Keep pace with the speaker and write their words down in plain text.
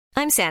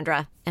I'm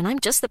Sandra, and I'm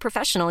just the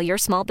professional your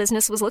small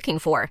business was looking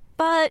for.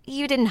 But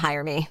you didn't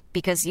hire me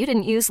because you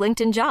didn't use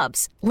LinkedIn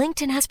Jobs.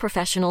 LinkedIn has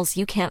professionals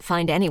you can't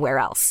find anywhere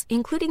else,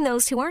 including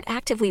those who aren't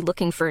actively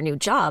looking for a new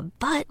job,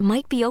 but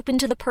might be open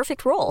to the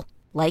perfect role,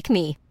 like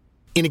me.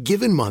 In a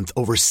given month,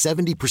 over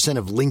 70%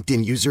 of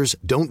LinkedIn users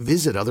don't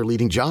visit other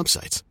leading job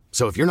sites.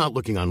 So if you're not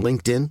looking on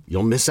LinkedIn,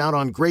 you'll miss out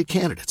on great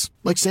candidates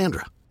like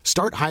Sandra.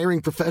 Start hiring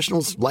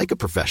professionals like a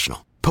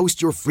professional.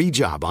 Post your free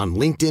job on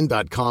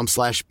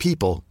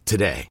linkedin.com/people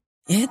today.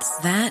 It's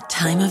that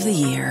time of the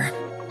year.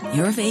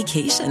 Your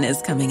vacation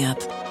is coming up.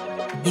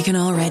 You can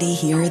already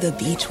hear the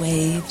beach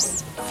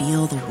waves,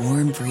 feel the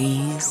warm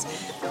breeze,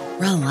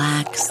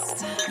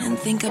 relax, and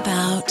think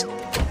about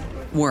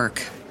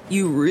work.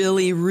 You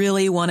really,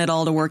 really want it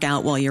all to work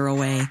out while you're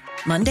away.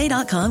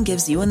 Monday.com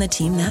gives you and the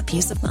team that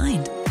peace of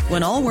mind.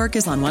 When all work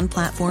is on one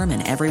platform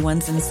and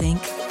everyone's in sync,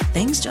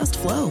 things just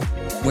flow.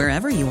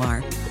 Wherever you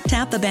are,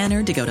 tap the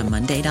banner to go to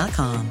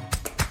Monday.com.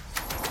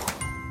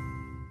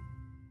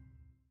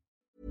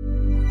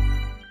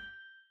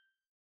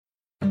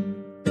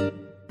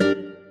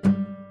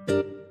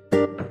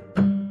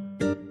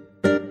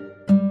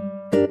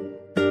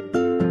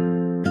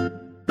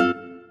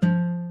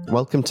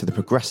 Welcome to the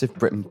Progressive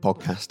Britain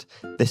podcast.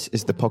 This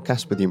is the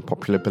podcast with the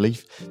unpopular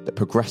belief that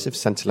progressive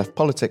centre-left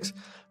politics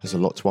has a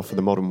lot to offer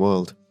the modern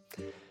world.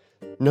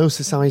 No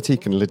society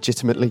can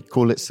legitimately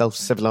call itself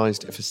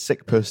civilised if a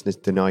sick person is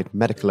denied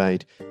medical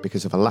aid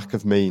because of a lack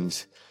of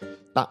means.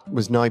 That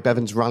was Nye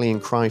Bevan's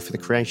rallying cry for the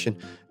creation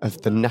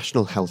of the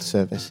National Health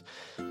Service.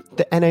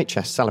 The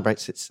NHS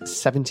celebrates its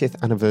 70th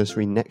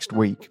anniversary next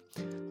week.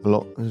 A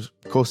lot, of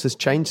course, has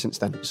changed since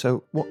then.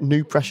 So what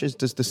new pressures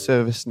does the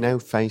service now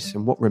face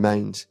and what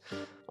remains?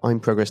 I'm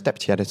Progress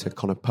Deputy Editor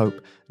Conor Pope,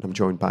 and I'm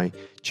joined by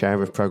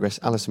Chair of Progress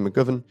Alison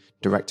McGovern,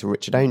 Director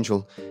Richard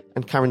Angel,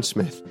 and Karen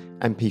Smith,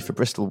 MP for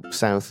Bristol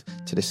South,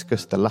 to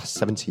discuss the last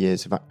 70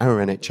 years of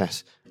our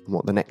NHS and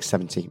what the next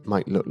 70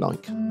 might look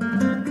like.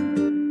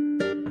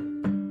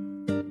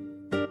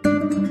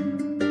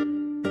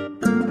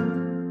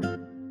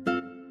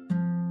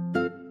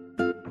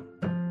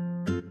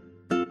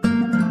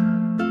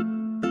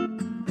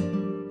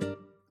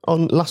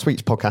 On last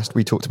week's podcast,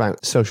 we talked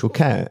about social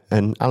care,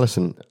 and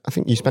Alison, I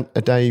think you spent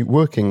a day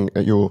working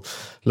at your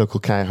local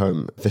care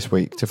home this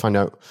week to find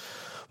out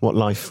what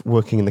life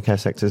working in the care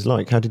sector is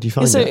like. How did you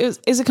find it? So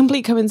it's a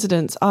complete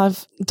coincidence.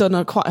 I've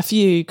done quite a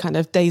few kind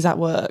of days at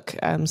work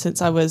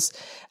since I was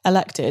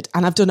elected,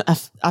 and I've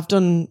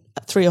done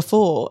 3 or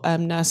 4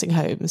 nursing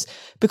homes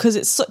because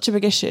it's such a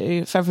big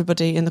issue for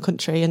everybody in the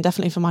country, and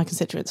definitely for my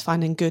constituents,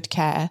 finding good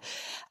care.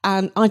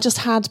 And I just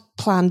had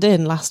planned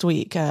in last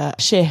week a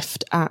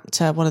shift at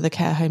one of the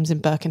care homes in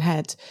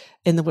Birkenhead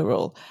in the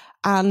Wirral.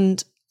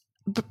 And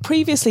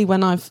previously,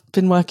 when I've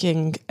been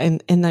working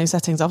in those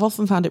settings, I've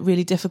often found it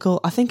really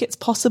difficult. I think it's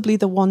possibly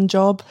the one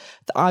job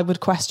that I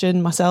would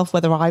question myself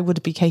whether I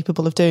would be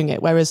capable of doing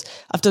it. Whereas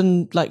I've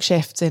done like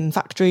shifts in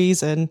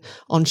factories and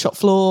on shop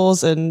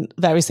floors and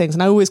various things.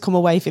 And I always come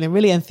away feeling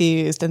really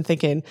enthused and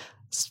thinking,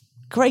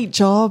 great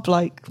job.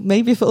 Like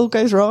maybe if it all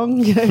goes wrong,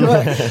 you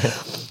know.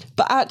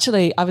 But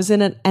actually, I was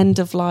in an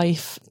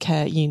end-of-life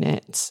care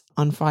unit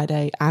on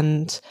Friday,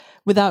 and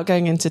without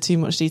going into too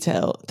much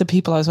detail, the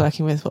people I was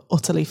working with were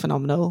utterly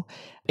phenomenal.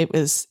 It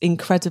was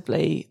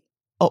incredibly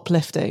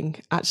uplifting,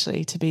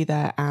 actually, to be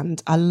there,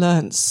 and I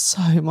learned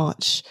so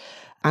much.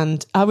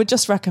 And I would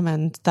just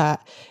recommend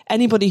that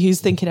anybody who's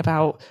thinking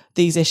about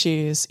these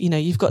issues, you know,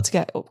 you've got to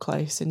get up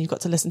close and you've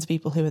got to listen to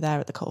people who are there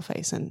at the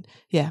coalface. And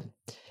yeah,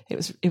 it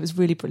was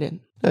really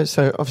brilliant.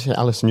 So obviously,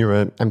 Alison, you're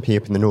an MP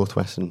up in the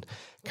Northwest, and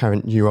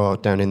Karen, you are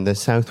down in the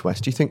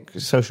Southwest. Do you think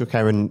social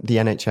care and the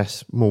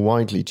NHS more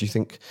widely, do you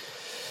think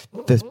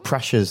the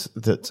pressures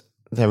that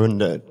they're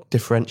under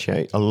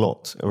differentiate a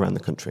lot around the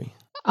country?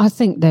 I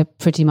think they're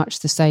pretty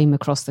much the same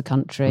across the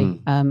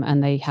country,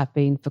 and they have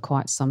been for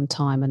quite some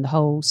time. And the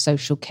whole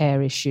social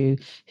care issue,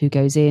 who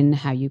goes in,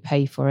 how you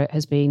pay for it,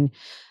 has been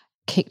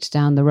kicked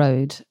down the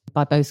road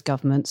by both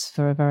governments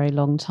for a very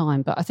long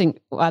time. But I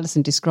think what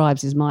Alison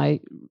describes is my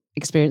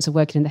experience of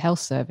working in the health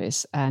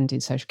service and in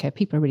social care.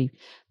 People are really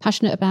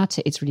passionate about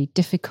it. It's really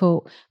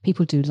difficult.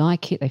 People do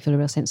like it. They feel a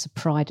real sense of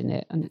pride in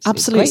it. And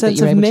absolute it's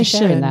sense of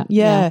mission.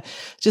 Yeah.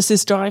 Just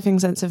this driving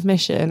sense of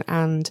mission,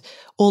 and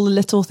all the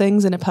little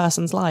things in a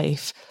person's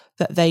life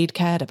that they'd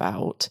cared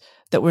about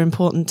that were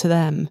important to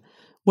them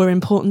were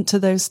important to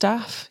those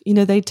staff. You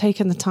know, they'd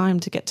taken the time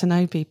to get to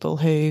know people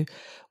who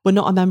were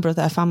not a member of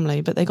their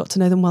family, but they got to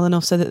know them well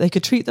enough so that they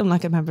could treat them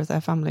like a member of their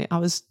family. I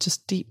was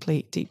just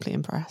deeply, deeply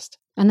impressed.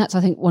 And that's,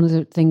 I think, one of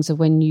the things of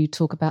when you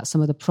talk about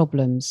some of the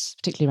problems,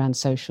 particularly around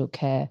social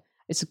care,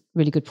 it's a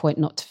really good point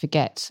not to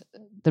forget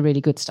the really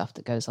good stuff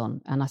that goes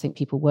on. And I think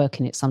people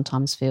working it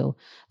sometimes feel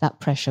that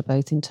pressure,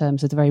 both in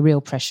terms of the very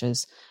real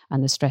pressures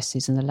and the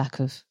stresses and the lack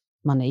of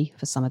money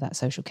for some of that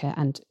social care,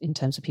 and in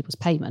terms of people's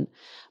payment,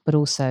 but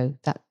also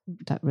that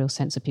real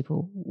sense of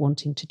people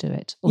wanting to do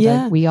it.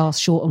 Although we are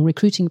short on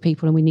recruiting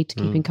people and we need to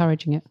keep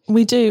encouraging it.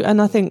 We do.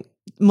 And I think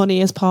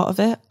money is part of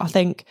it. I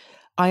think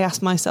I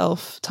ask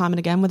myself time and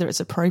again whether it's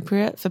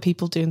appropriate for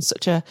people doing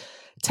such a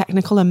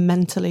technical and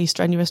mentally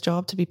strenuous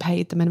job to be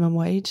paid the minimum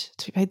wage,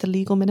 to be paid the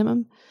legal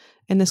minimum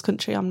in this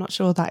country. I'm not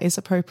sure that is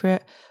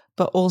appropriate.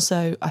 But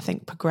also, I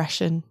think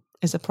progression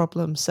is a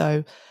problem.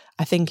 So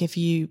I think if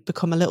you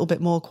become a little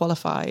bit more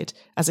qualified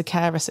as a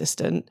care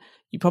assistant,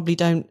 you probably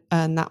don't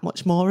earn that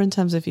much more in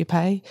terms of your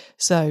pay.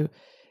 So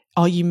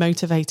are you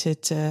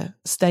motivated to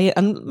stay?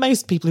 And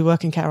most people who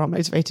work in care are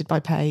motivated by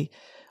pay,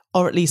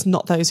 or at least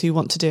not those who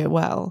want to do it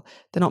well.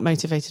 They're not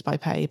motivated by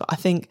pay. But I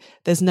think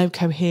there's no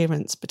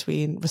coherence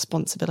between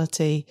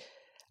responsibility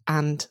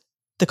and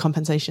the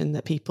compensation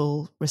that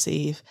people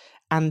receive.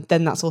 And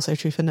then that's also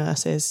true for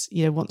nurses,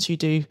 once you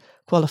do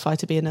qualify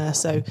to be a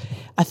nurse. So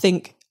I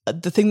think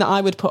the thing that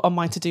I would put on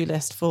my to-do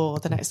list for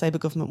the next Labour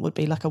government would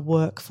be like a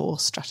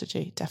workforce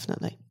strategy,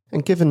 definitely.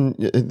 And given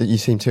that you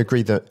seem to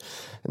agree that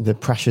the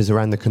pressures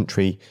around the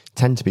country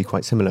tend to be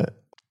quite similar,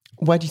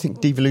 where do you think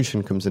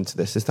devolution comes into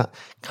this? Is that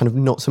kind of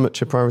not so much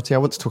a priority? I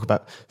want to talk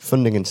about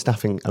funding and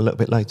staffing a little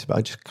bit later, but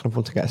I just kind of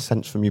want to get a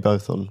sense from you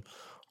both on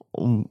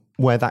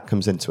where that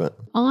comes into it.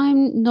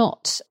 I'm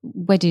not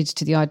wedded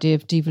to the idea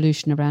of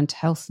devolution around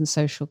health and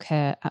social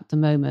care at the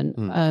moment.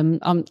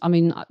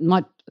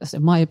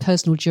 My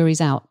personal jury's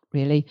out,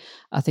 really.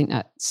 I think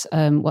that's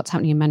what's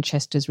happening in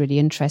Manchester is really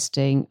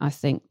interesting. I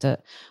think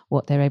that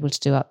what they're able to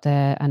do up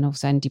there, and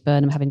also Andy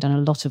Burnham having done a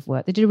lot of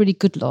work, they did a really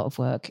good lot of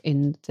work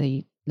in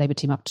the Labour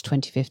team up to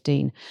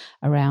 2015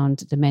 around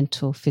the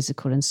mental,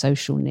 physical and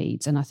social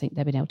needs. And I think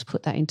they've been able to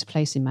put that into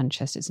place in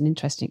Manchester. It's an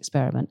interesting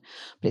experiment,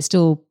 but it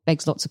still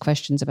begs lots of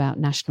questions about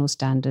national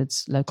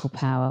standards, local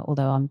power,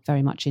 although I'm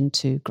very much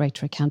into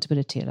greater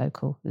accountability at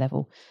local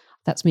level.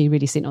 That's me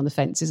really sitting on the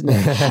fence, isn't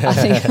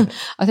it?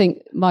 I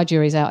think my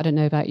jury's out. I don't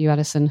know about you,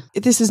 Alison.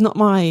 This is not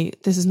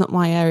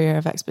my area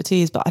of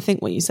expertise, but I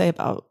think what you say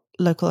about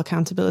local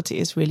accountability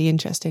is really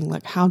interesting.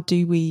 Like, how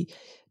do we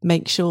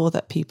make sure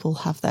that people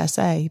have their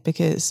say?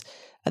 Because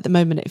at the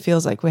moment it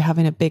feels like we're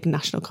having a big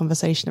national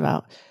conversation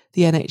about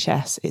the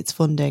NHS, its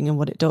funding and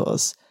what it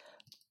does.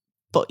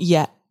 But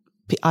yet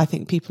I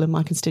think people in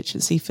my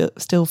constituency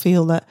still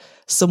feel that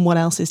someone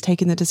else is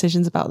taking the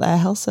decisions about their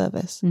health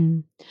service.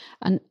 And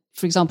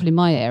for example, in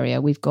my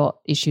area, we've got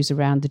issues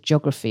around the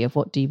geography of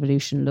what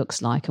devolution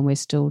looks like, and we're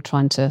still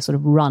trying to sort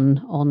of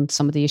run on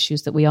some of the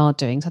issues that we are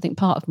doing. So I think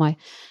part of my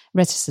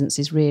reticence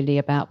is really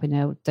about,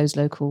 those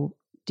local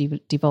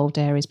devolved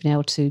areas being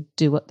able to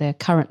do what they're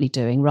currently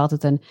doing rather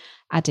than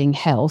adding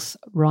health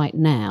right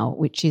now,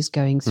 which is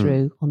going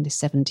through on the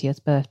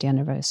 70th birthday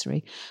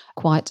anniversary,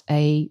 quite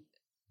a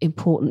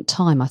important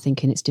time, I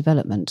think, in its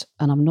development.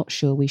 And I'm not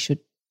sure we should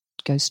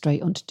go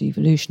straight on to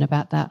devolution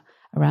about that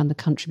around the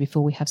country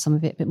before we have some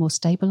of it a bit more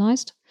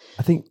stabilised.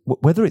 I think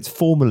whether it's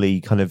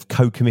formally kind of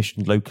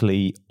co-commissioned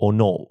locally or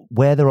not,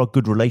 where there are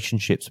good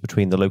relationships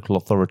between the local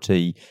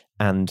authority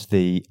and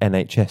the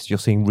NHS, you're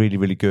seeing really,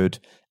 really good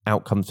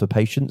outcomes for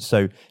patients.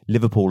 So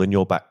Liverpool, in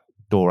your back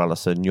door,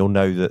 Alison, you'll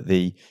know that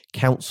the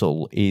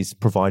council is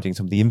providing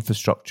some of the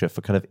infrastructure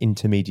for kind of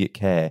intermediate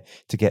care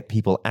to get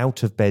people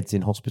out of beds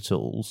in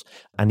hospitals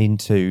and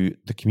into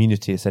the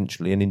community,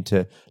 essentially, and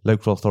into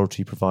local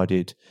authority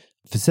provided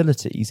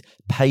facilities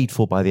paid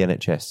for by the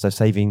NHS. So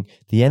saving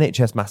the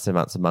NHS massive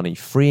amounts of money,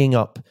 freeing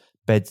up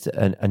beds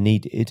that are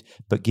needed,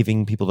 but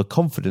giving people the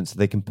confidence that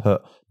they can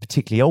put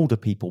particularly older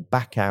people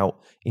back out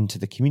into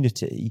the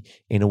community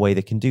in a way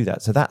they can do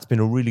that. So that's been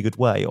a really good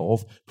way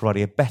of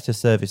providing a better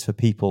service for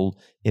people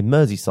in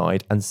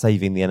Merseyside and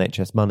saving the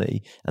NHS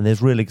money. And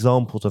there's real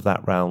examples of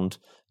that around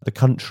the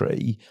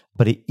country,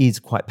 but it is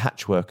quite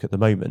patchwork at the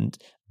moment.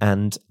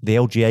 And the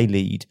LGA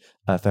lead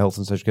for Health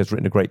and Social Care has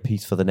written a great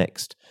piece for the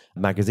Next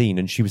magazine.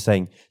 And she was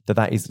saying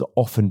that is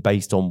often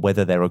based on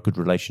whether there are good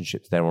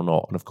relationships there or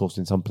not. And of course,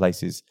 in some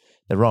places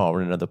there are,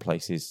 and in other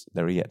places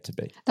there are yet to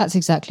be. That's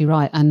exactly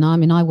right. And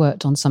I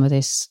worked on some of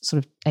this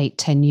sort of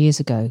 8-10 years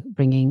ago,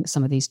 bringing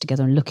some of these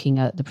together and looking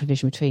at the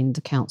provision between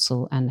the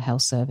council and the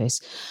health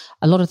service.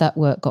 A lot of that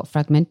work got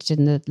fragmented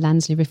in the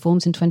Lansley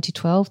reforms in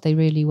 2012. They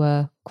really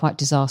were quite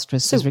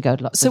disastrous as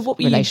regards lots of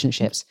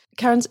relationships.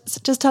 Karen,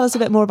 just tell us a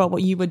bit more about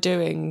what you were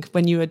doing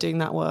when you were doing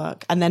that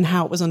work and then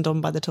how it was undone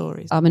by the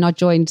Tories. I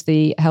joined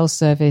the health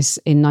service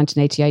in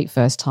 1988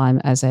 first time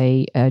as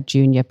a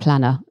junior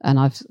planner, and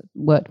I've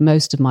worked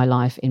most of my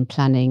life in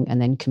planning and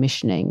then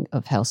commissioning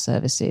of health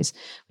services,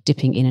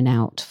 dipping in and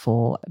out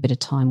for a bit of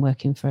time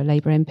working for a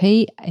Labour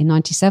MP in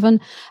 97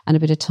 and a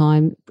bit of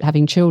time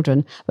having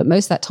children. But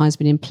most of that time has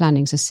been in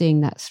planning, so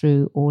seeing that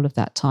through all of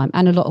that time,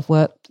 and a lot of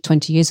work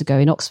 20 years ago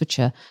in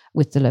Oxfordshire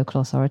with the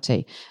local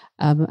authority.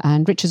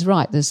 And Richard's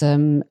right, there's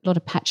a lot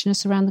of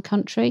patchiness around the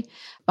country,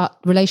 but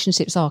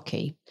relationships are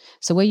key.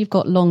 So where you've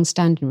got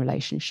long-standing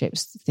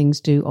relationships,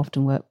 things do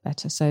often work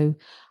better. So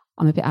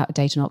I'm a bit out of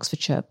date on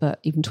Oxfordshire, but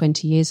even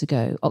 20 years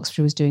ago,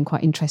 Oxfordshire was doing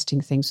quite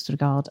interesting things with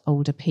regard to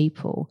older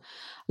people,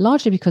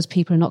 largely because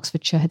people in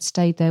Oxfordshire had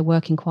stayed there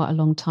working quite a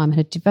long time and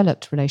had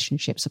developed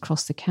relationships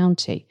across the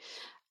county.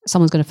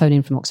 someone's going to phone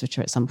in from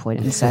Oxfordshire at some point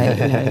and say,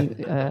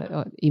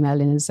 or email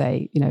in and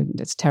say,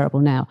 it's terrible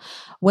now.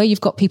 Where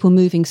you've got people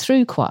moving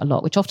through quite a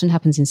lot, which often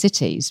happens in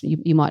cities,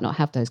 you might not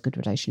have those good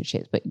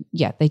relationships. But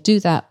yeah, they do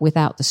that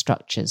without the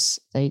structures.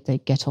 They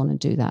get on and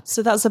do that.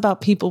 So that's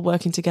about people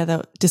working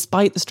together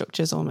despite the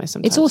structures almost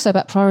sometimes. It's also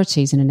about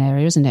priorities in an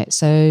area, isn't it?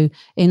 So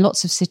in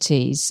lots of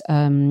cities,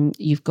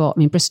 you've got,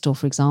 Bristol,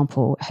 for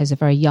example, has a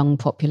very young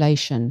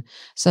population.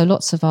 So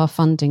lots of our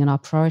funding and our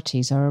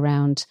priorities are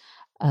around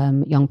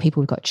young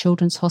people. We've got a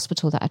children's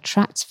hospital that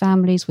attracts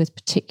families with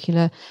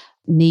particular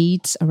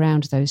needs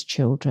around those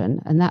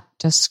children, and that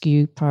does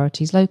skew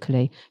priorities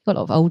locally. You've got a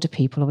lot of older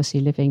people obviously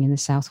living in the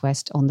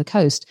southwest on the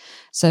coast,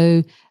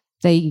 so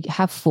they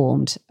have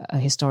formed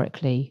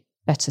historically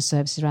better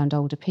services around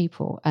older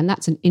people, and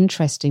that's an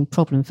interesting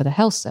problem for the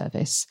health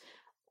service,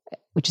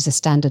 which is a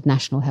standard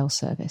national health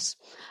service.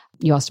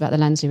 You asked about the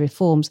Lansley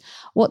reforms.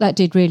 What that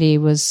did really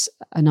was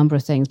a number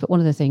of things, but one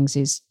of the things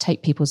is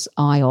take people's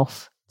eye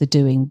off the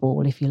doing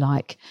ball, if you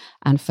like,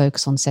 and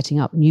focus on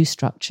setting up new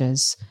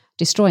structures,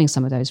 destroying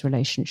some of those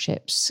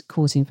relationships,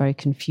 causing very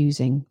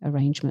confusing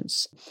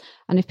arrangements.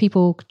 And if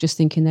people just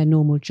think in their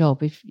normal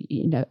job, if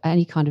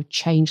any kind of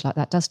change like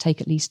that does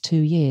take at least 2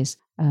 years,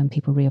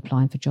 people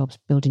reapplying for jobs,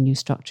 building new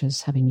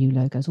structures, having new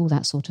logos, all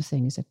that sort of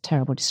thing is a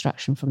terrible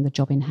distraction from the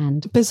job in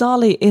hand.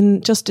 Bizarrely, in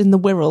the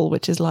Wirral,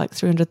 which is like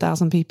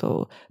 300,000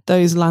 people,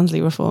 those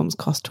Lansley reforms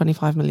cost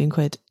 25 million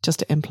quid just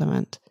to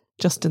implement,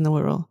 just in the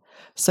Wirral.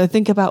 So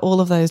think about all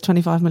of those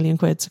 25 million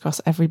quids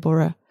across every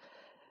borough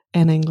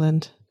in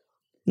England.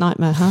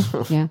 Nightmare,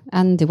 huh? Yeah,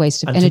 and the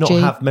waste of and energy. to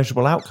not have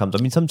measurable outcomes.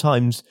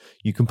 Sometimes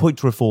you can point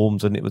to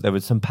reforms and there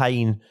was some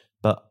pain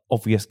but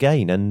obvious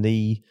gain, and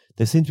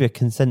there seems to be a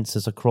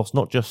consensus across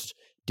not just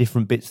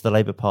different bits of the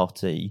Labour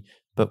Party,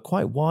 but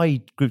quite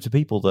wide groups of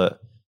people that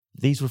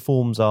these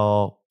reforms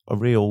are a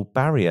real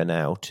barrier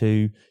now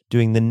to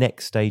doing the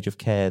next stage of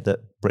care that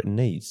Britain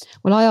needs.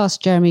 Well, I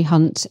asked Jeremy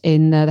Hunt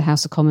in the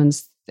House of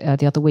Commons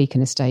the other week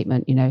in a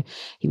statement,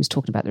 he was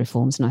talking about the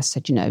reforms, and I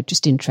said,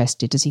 just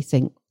interested, does he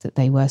think that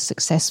they were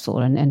successful?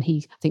 And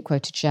he, I think,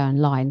 quoted Sharon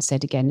Lyon,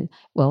 said again,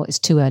 well, it's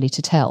too early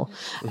to tell.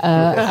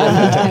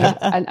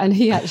 And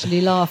he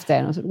actually laughed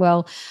then. I said,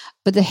 well,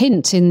 but the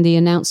hint in the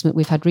announcement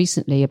we've had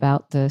recently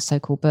about the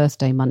so-called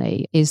birthday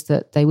money is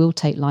that they will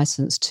take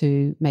licence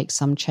to make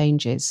some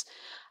changes.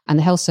 And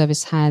the health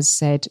service has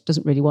said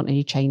doesn't really want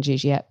any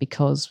changes yet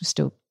because we're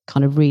still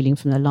kind of reeling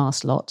from the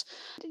last lot.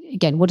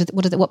 Again,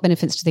 what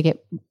benefits do they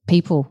get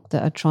people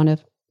that are trying to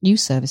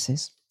use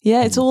services?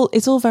 Yeah, it's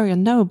all very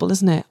unknowable,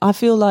 isn't it? I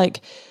feel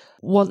like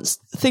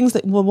things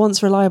that were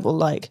once reliable,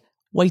 like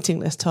waiting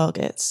list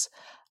targets,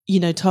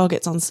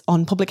 targets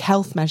on public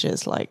health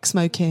measures like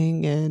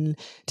smoking and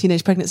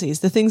teenage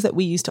pregnancies, the things that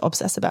we used to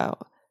obsess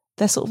about,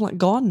 they're sort of like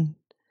gone.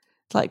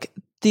 Like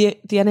the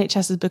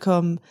NHS has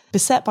become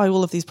beset by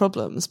all of these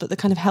problems, but the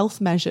kind of health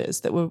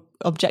measures that we're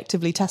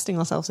objectively testing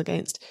ourselves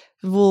against,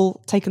 we've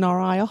all taken our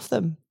eye off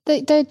them.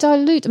 They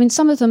dilute.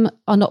 Some of them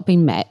are not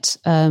being met,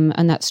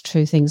 and that's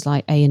true. Things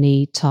like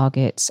A&E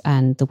targets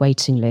and the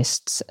waiting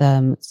lists,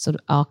 sort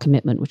of our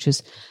commitment, which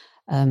was,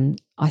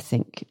 I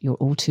think you're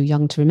all too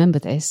young to remember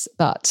this,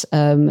 but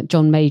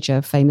John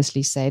Major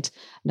famously said,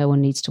 no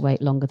one needs to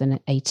wait longer than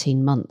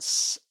 18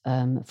 months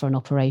for an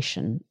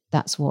operation.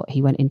 That's what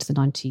he went into the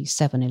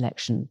 97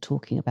 election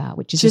talking about,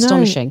 which is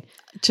astonishing.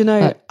 Do you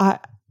know,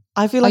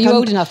 I feel like I'm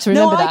old enough to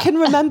remember that? I can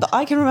remember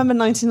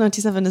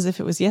 1997 as if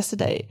it was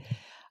yesterday.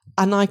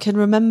 And I can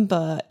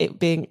remember it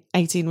being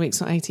 18 weeks,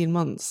 not 18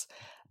 months.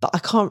 But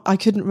I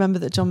couldn't remember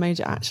that John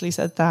Major actually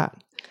said that.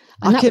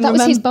 And that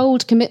was his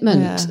bold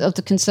commitment of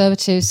the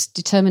Conservatives'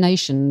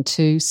 determination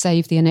to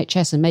save the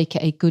NHS and make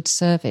it a good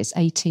service,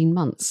 18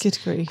 months. Good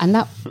grief. And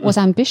that was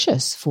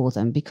ambitious for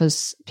them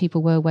because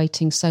people were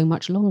waiting so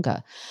much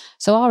longer.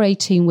 So our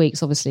 18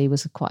 weeks obviously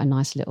was quite a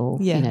nice little,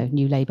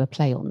 New Labour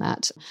play on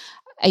that.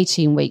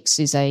 18 weeks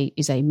is a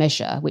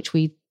measure which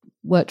we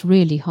worked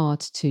really hard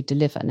to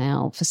deliver.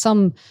 Now, for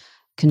some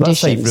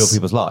conditions... That saved real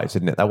people's lives,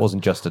 didn't it? That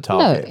wasn't just a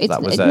target.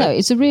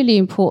 It's a really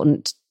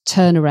important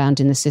turnaround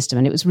in the system,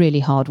 and it was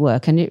really hard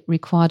work, and it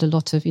required a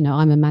lot of,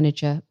 I'm a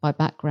manager by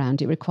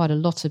background, it required a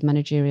lot of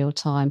managerial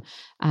time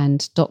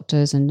and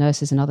doctors and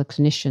nurses and other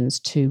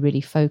clinicians to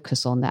really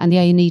focus on that, and the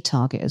A&E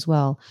target as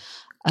well.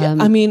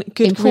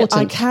 Important.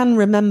 I can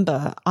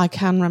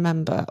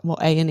remember what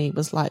A&E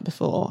was like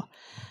before,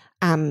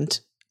 and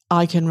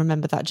I can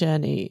remember that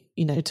journey,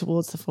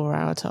 towards the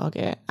 4-hour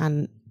target.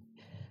 And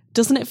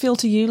doesn't it feel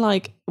to you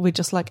like we're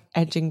just like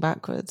edging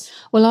backwards?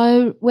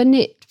 Well, when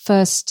it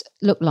first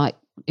looked like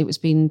it was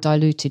being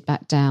diluted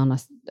back down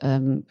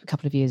a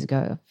couple of years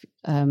ago,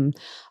 I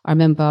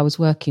remember I was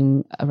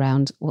working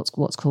around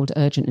what's called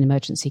urgent and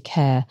emergency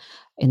care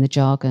in the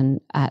jargon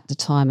at the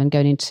time, and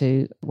going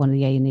into one of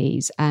the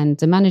A&Es, and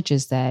the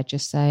managers there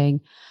just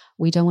saying,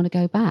 we don't want to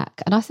go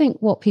back. And I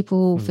think what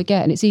people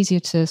forget, and it's easier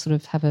to sort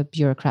of have a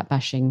bureaucrat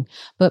bashing,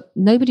 but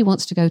nobody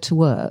wants to go to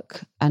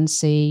work and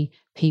see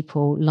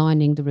people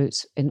lining the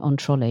routes on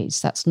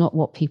trolleys. That's not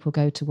what people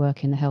go to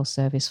work in the health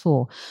service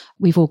for.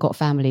 We've all got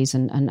families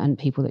and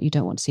people that you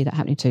don't want to see that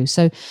happening to.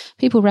 So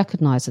people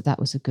recognise that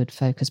was a good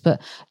focus.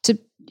 But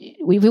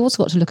we've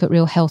also got to look at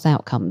real health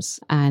outcomes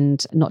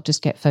and not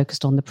just get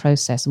focused on the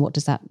process and what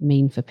does that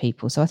mean for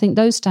people. So I think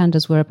those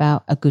standards were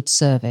about a good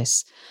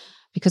service,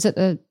 because at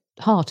the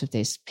heart of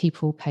this,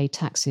 people pay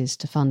taxes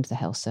to fund the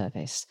health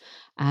service.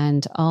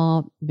 And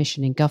our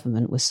mission in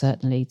government was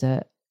certainly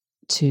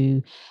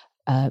to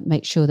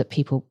make sure that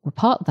people were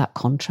part of that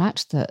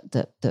contract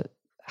that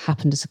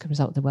happened as a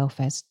result of the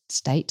welfare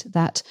state,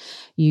 that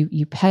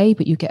you pay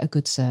but you get a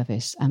good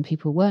service, and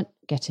people weren't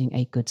getting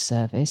a good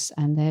service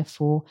and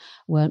therefore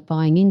weren't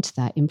buying into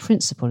that in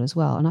principle as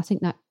well. And I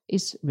think that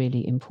is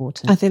really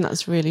important. I think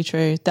that's really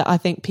true. That I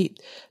think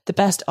the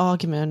best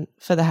argument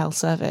for the health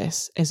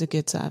service is a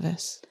good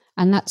service.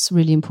 And that's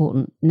really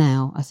important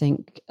now, I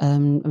think.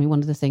 One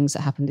of the things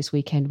that happened this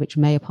weekend, which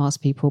may have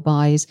passed people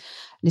by, is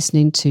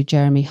listening to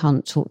Jeremy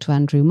Hunt talk to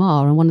Andrew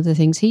Marr. And one of the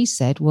things he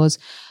said was,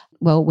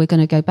 well, we're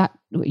going to go back,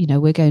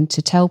 we're going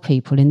to tell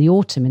people in the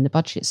autumn, in the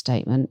budget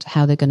statement,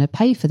 how they're going to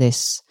pay for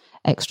this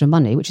extra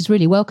money, which is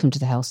really welcome to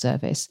the health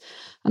service.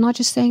 And I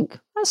just think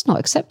that's not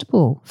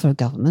acceptable for a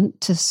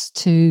government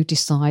to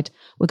decide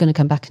we're going to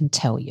come back and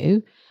tell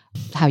you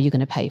how you're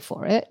going to pay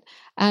for it.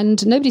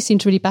 And nobody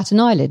seemed to really bat an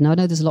eyelid. Now, I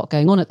know there's a lot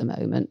going on at the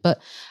moment,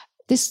 but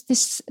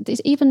this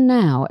even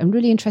now, and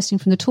really interesting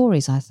from the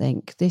Tories, I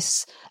think,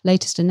 this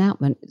latest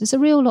announcement, there's a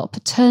real lot of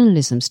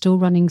paternalism still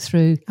running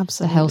through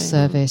the health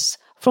service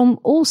from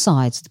all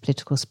sides of the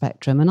political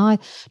spectrum. And I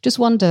just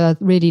wonder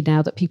really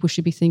now that people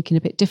should be thinking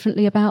a bit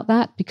differently about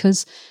that,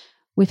 because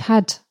we've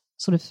had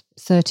sort of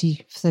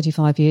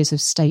 35 years of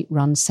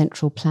state-run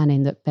central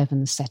planning that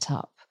Bevan set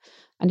up.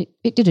 And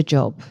it did a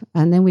job.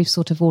 And then we've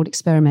sort of all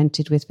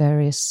experimented with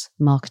various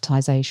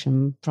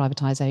marketisation,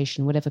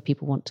 privatisation, whatever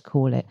people want to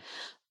call it,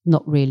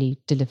 not really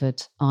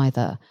delivered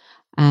either.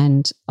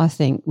 And I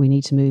think we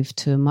need to move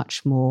to a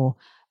much more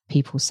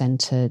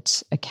people-centred,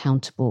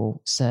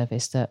 accountable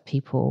service that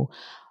people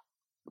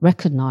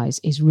recognise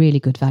is really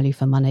good value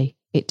for money.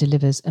 It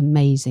delivers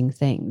amazing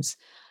things,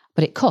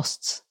 but it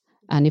costs.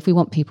 And if we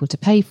want people to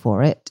pay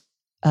for it,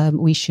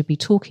 we should be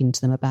talking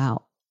to them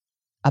about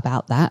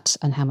that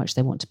and how much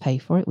they want to pay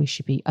for it. We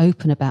should be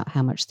open about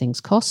how much things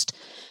cost.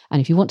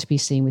 And if you want to be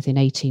seen within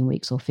 18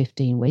 weeks or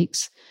 15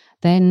 weeks,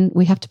 then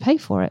we have to pay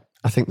for it.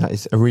 I think that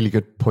is a really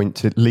good point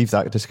to leave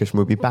that discussion.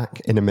 We'll be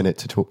back in a minute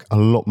to talk a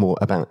lot more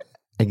about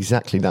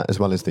exactly that, as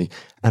well as the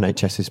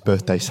NHS's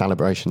birthday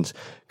celebrations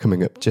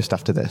coming up just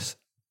after this.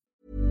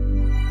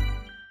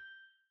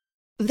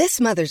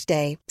 This Mother's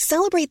Day,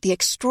 celebrate the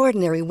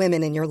extraordinary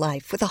women in your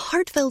life with a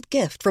heartfelt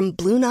gift from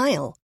Blue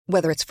Nile.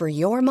 Whether it's for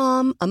your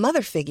mom, a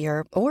mother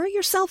figure, or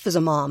yourself as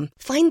a mom,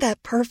 find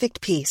that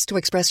perfect piece to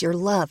express your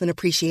love and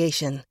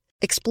appreciation.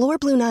 Explore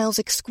Blue Nile's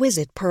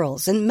exquisite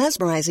pearls and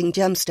mesmerizing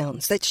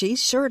gemstones that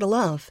she's sure to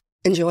love.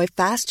 Enjoy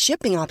fast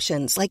shipping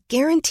options like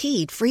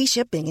guaranteed free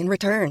shipping and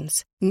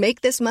returns.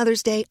 Make this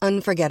Mother's Day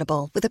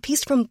unforgettable with a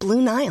piece from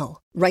Blue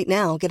Nile. Right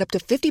now, get up to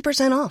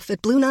 50% off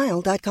at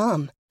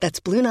BlueNile.com. That's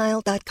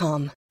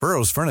BlueNile.com.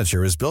 Burrow's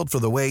furniture is built for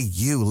the way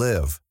you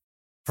live.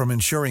 From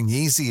ensuring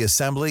easy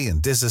assembly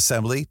and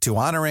disassembly to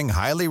honoring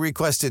highly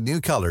requested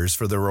new colors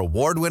for their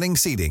award-winning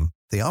seating,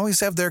 they always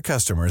have their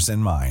customers in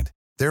mind.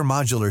 Their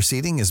modular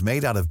seating is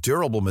made out of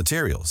durable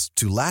materials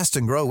to last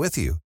and grow with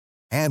you.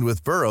 And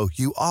with Burrow,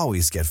 you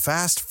always get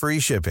fast, free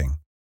shipping.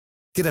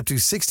 Get up to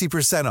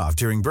 60% off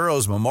during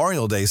Burrow's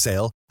Memorial Day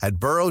sale at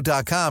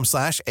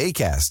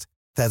burrow.com/ACAST.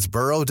 That's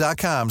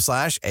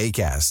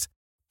burrow.com/ACAST.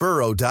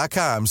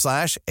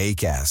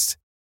 burrow.com/ACAST.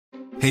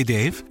 Hey,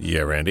 Dave.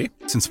 Yeah, Randy.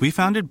 Since we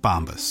founded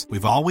Bombas,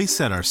 we've always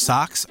said our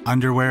socks,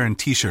 underwear, and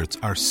T-shirts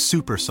are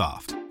super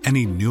soft.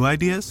 Any new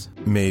ideas?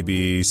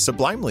 Maybe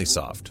sublimely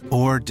soft.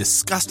 Or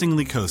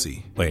disgustingly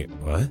cozy. Wait,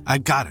 what? I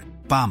got it.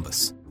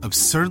 Bombas.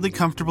 Absurdly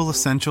comfortable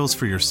essentials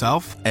for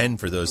yourself and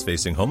for those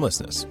facing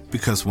homelessness.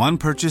 Because one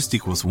purchased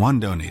equals one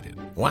donated.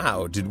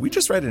 Wow, did we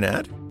just write an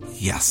ad?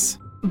 Yes.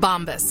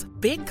 Bombas.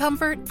 Big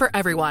comfort for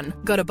everyone.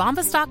 Go to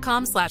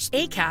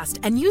bombas.com/ACAST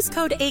and use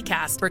code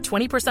ACAST for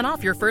 20%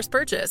 off your first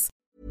purchase.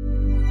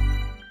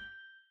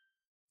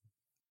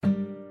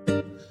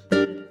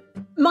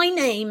 My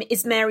name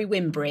is Mary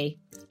Wimbury.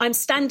 I'm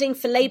standing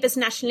for Labour's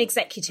National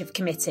Executive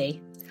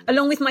Committee.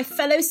 Along with my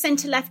fellow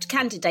centre-left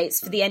candidates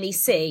for the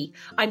NEC,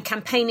 I'm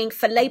campaigning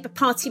for Labour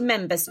Party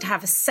members to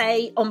have a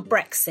say on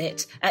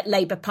Brexit at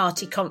Labour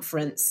Party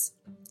conference.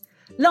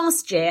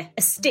 Last year,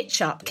 a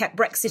stitch-up kept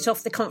Brexit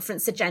off the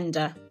conference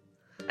agenda.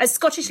 At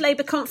Scottish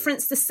Labour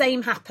conference, the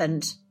same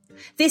happened.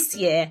 This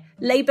year,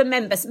 Labour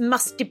members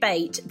must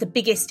debate the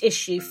biggest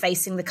issue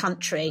facing the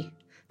country.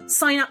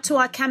 Sign up to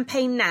our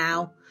campaign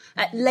now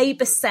at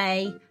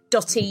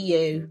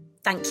laboursay.eu.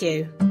 Thank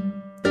you.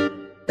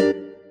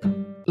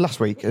 Last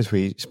week, as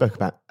we spoke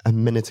about a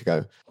minute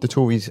ago, the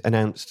Tories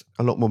announced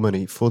a lot more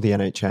money for the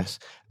NHS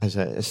as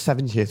a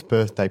 70th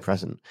birthday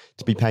present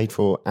to be paid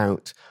for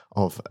out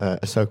of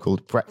a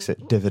so-called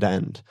Brexit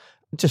dividend.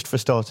 Just for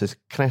starters,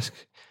 can I ask,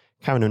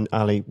 Karen and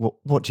Ali,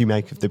 what do you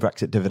make of the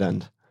Brexit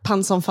dividend?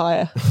 Pants on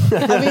fire.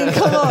 I mean,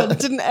 come on.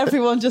 Didn't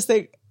everyone just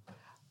think,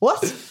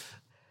 what?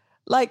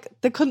 Like,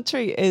 the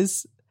country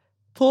is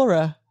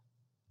poorer.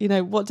 You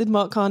know, what did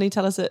Mark Carney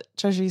tell us at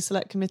Treasury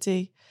Select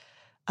Committee?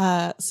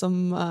 I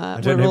don't know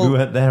if we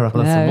weren't there. We're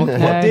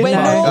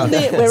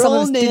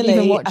all nearly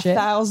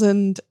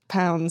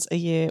 £1,000 a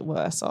year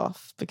worse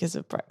off because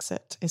of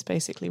Brexit, is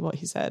basically what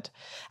he said.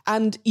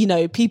 And, you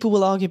know, people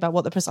will argue about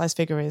what the precise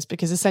figure is,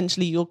 because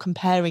essentially you're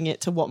comparing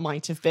it to what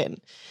might have been,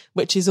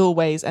 which is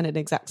always an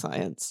inexact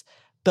science.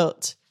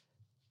 But,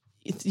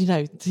 you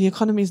know, the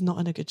economy is not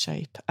in a good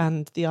shape.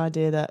 And the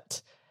idea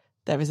that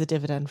there is a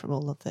dividend from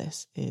all of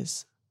this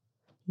is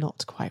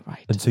not quite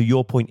right. And so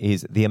your point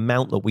is the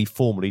amount that we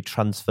formally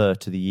transfer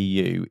to the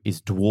EU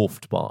is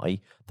dwarfed by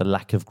the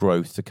lack of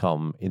growth to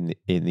come in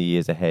the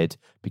years ahead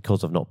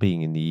because of not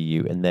being in the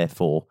EU, and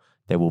therefore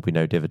there will be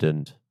no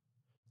dividend.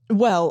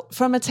 Well,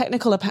 from a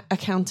technical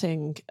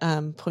accounting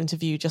point of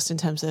view, just in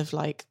terms of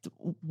like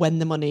when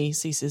the money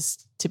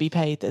ceases to be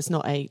paid, there's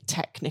not a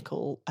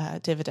technical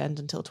dividend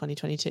until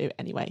 2022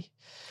 anyway.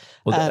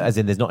 Well, as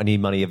in there's not any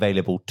money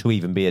available to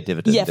even be a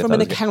dividend. Yeah, from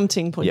an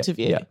accounting point of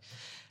view. Yeah.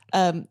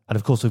 And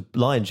of course, a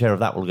lion's share of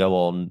that will go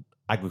on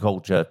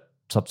agriculture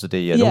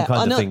subsidy and all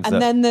kinds of things.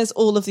 And then there's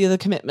all of the other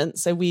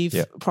commitments. So we've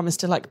promised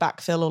to like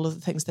backfill all of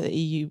the things that the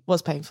EU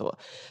was paying for.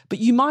 But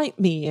you might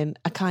mean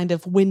a kind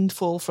of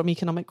windfall from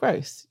economic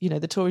growth. You know,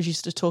 the Tories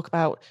used to talk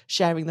about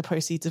sharing the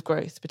proceeds of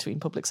growth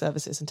between public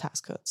services and tax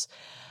cuts.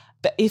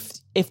 But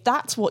if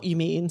that's what you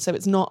mean, so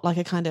it's not like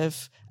a kind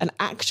of an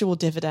actual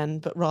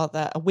dividend, but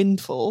rather a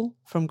windfall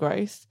from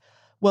growth,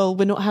 well,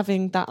 we're not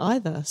having that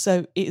either.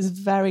 So it is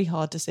very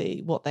hard to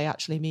see what they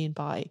actually mean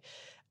by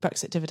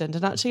Brexit dividend.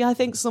 And actually, I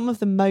think some of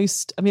the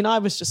most, I mean, I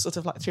was just sort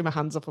of like threw my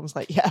hands up and was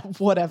like, yeah,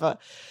 whatever.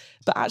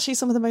 But actually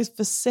some of the most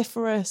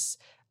vociferous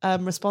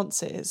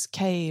responses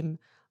came,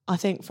 I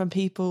think, from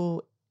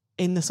people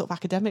in the sort of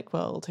academic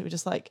world who were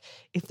just like,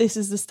 if this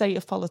is the state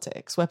of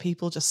politics where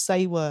people just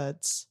say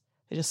words,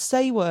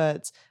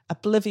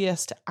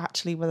 oblivious to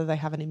actually whether they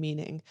have any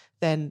meaning,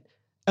 then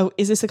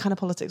is this the kind of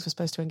politics we're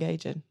supposed to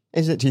engage in?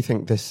 Is it, do you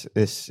think, this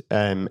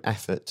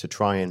effort to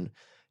try and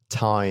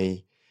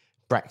tie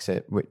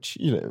Brexit, which,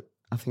 you know,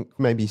 I think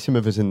maybe some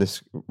of us in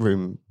this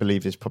room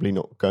believe is probably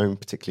not going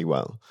particularly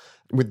well,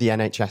 with the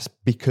NHS,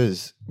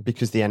 because the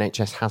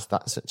NHS has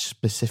that such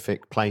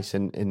specific place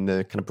in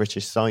the kind of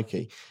British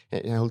psyche,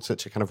 it holds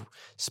such a kind of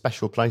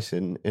special place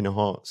in our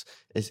hearts.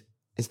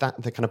 Is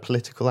that the kind of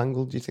political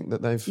angle, do you think,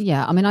 that they've...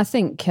 Yeah, I mean, I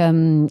think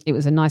it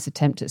was a nice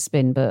attempt at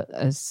spin, but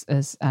as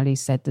Ali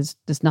said,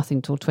 there's nothing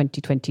till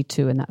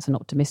 2022, and that's an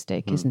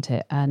optimistic, isn't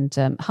it? And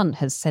Hunt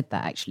has said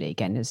that actually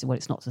again,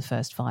 it's not the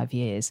first 5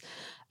 years.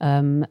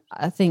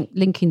 I think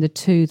linking the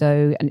two,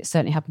 though, and it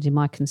certainly happened in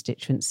my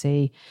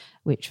constituency,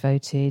 which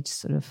voted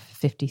sort of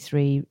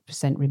 53%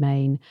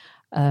 Remain,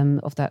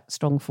 of that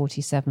strong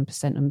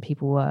 47%, and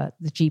people were,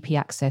 the GP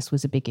access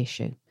was a big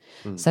issue.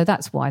 So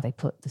that's why they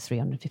put the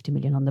 350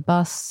 million on the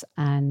bus,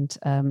 and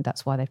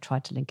that's why they've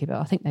tried to link it.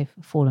 But I think they've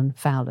fallen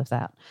foul of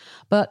that.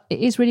 But it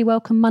is really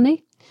welcome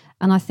money,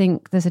 and I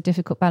think there's a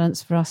difficult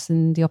balance for us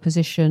in the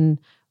opposition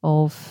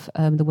of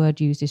the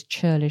word used is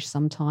churlish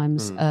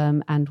sometimes,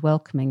 and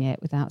welcoming it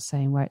without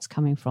saying where it's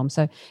coming from.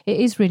 So it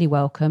is really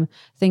welcome.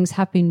 Things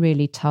have been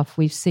really tough.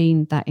 We've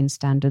seen that in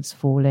standards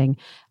falling.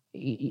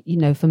 You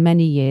know, for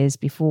many years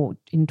before,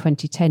 in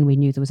 2010, we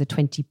knew there was a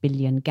 20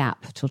 billion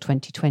gap till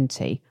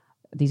 2020.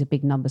 These are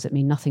big numbers that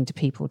mean nothing to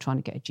people trying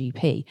to get a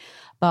GP.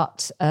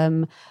 But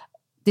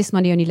this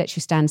money only lets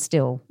you stand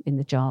still in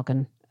the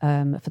jargon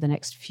for the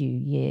next few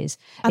years.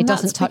 And it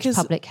doesn't touch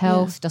public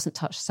health, doesn't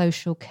touch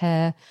social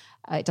care.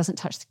 It doesn't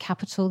touch the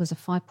capital. There's a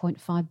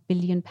 £5.5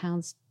 billion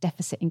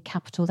deficit in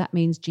capital. That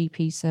means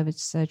GP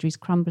surgeries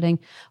crumbling.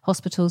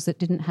 Hospitals that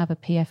didn't have a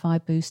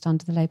PFI boost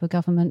under the Labour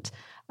government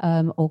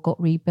or got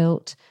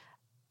rebuilt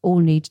all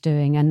need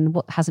doing. And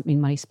what hasn't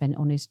been money spent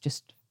on is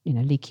just, you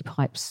know, leaky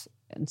pipes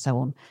and so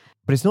on.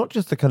 But it's not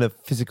just the kind of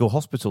physical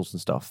hospitals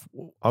and stuff.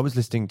 I was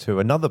listening to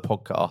another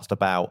podcast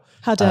about...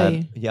 How dare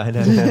you? Yeah, I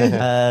know.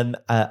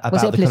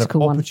 About the kind of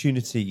one?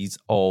 Opportunities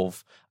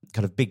of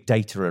kind of big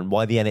data and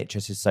why the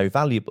NHS is so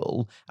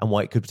valuable and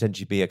why it could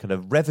potentially be a kind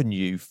of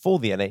revenue for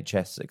the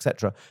NHS,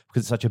 etc.,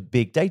 because it's such a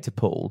big data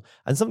pool.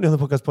 And somebody on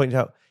the podcast pointed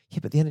out, yeah,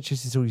 but the NHS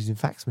is still using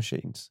fax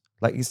machines.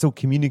 Like, it's still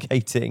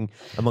communicating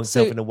amongst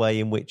itself in a way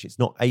in which it's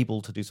not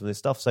able to do some of this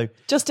stuff. So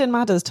Justin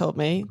Madders told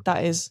me,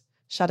 that is...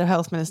 Shadow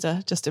Health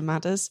Minister Justin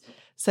Madders,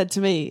 said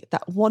to me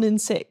that 1 in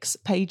 6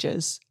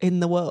 pages in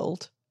the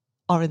world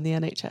are in the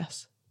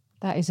NHS.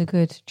 That is a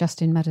good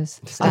Justin Madders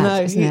stat, I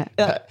know, isn't it?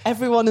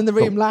 Everyone in the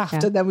room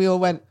laughed, and then we all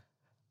went,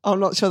 oh, I'm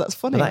not sure that's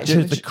funny. And that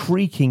shows the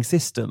creaking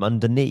system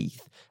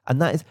underneath.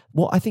 And that is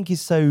what I think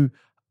is so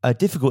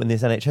difficult in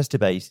this NHS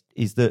debate,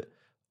 is that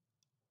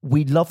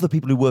we love the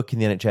people who work in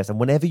the NHS, and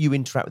whenever you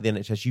interact with the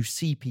NHS, you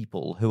see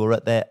people who are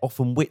at their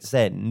often wits'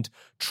 end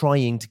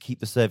trying to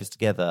keep the service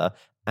together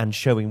and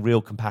showing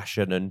real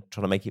compassion and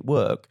trying to make it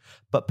work.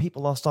 But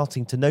people are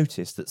starting to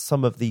notice that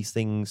some of these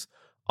things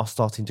are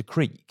starting to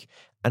creak.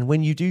 And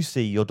when you do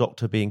see your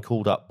doctor being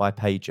called up by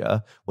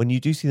pager, when you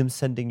do see them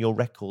sending your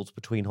records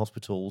between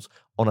hospitals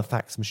on a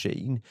fax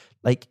machine,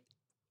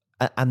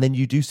 and then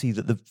you do see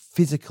that the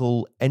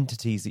physical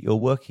entities that you're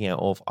working out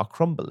of are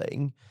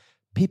crumbling,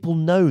 people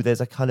know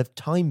there's a kind of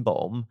time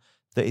bomb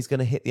that is going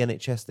to hit the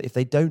NHS that if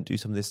they don't do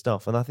some of this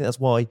stuff. And I think that's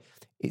why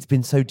it's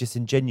been so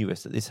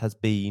disingenuous that this has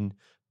been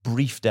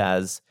briefed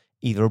as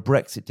either a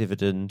Brexit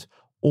dividend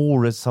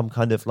or as some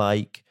kind of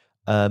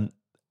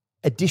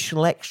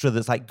additional extra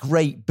that's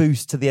great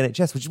boost to the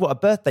NHS, which is what a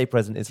birthday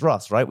present is for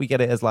us, right? We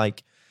get it as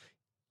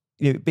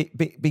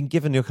being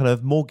given your kind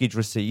of mortgage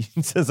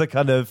receipts as a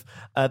kind of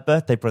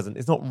birthday present.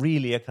 It's not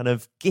really a kind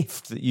of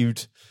gift that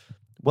you'd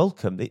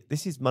welcome.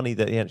 This is money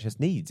that the NHS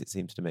needs, it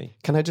seems to me.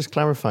 Can I just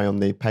clarify on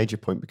the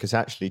pager point? Because I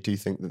actually do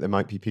think that there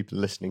might be people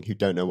listening who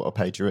don't know what a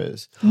pager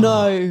is.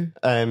 No.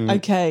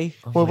 Okay.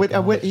 Well,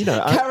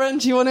 Karen,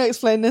 do you want to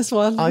explain this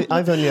one?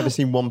 I've only ever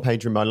seen one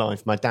pager in my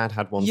life. My dad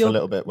had one for a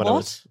little bit when I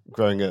was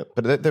growing up.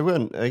 But they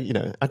weren't,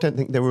 I don't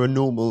think they were a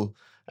normal,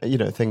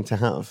 thing to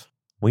have.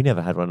 We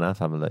never had one in our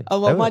family.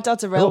 Oh, well, my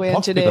dad's a railway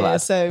engineer,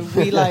 so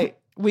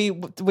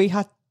we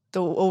had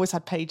always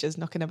had pagers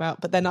knocking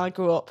about. But then I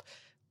grew up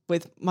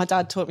with my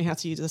dad taught me how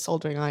to use a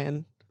soldering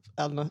iron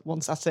on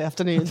one Saturday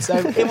afternoon, so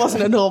it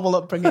wasn't a normal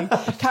upbringing.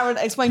 Karen,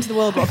 explain to the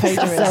world what a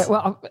pager is.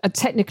 Well,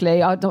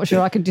 technically, I'm not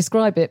sure I can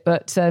describe it,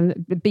 but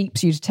it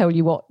beeps you to tell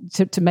you what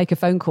to make a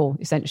phone call,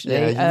 essentially.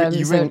 Yeah,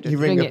 you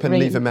ring up and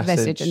leave a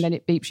message, and then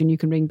it beeps you, and you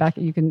can ring back,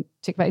 and you can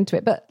tick back into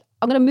it. But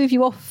I'm going to move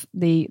you off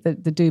the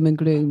doom and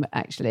gloom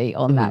actually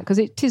on that, because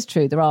it is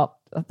true. There are,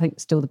 I think,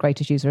 still the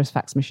greatest user is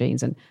fax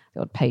machines and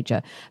the odd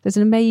pager. There's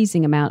an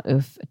amazing amount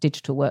of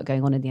digital work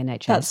going on in the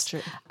NHS. That's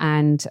true.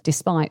 And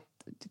despite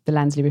the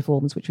Lansley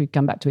reforms, which we've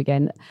come back to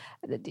again,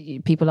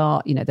 people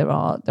are, there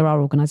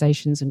are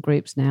organisations and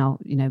groups now,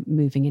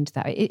 moving into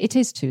that. It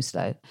is too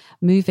slow.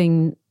 It's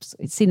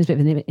seen as a bit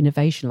of an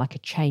innovation, like a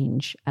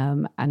change,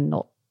 and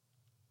not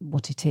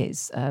what it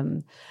is.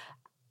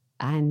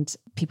 And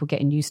people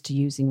getting used to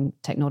using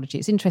technology.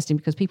 It's interesting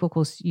because people, of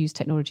course, use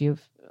technology in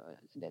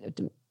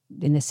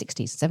their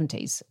 60s,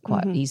 70s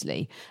quite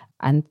easily,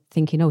 and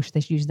thinking, should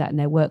they use that in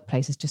their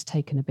workplace has just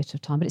taken a bit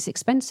of time, but it's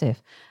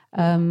expensive.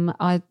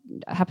 I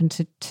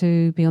happened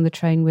to be on the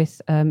train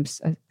with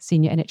a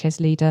senior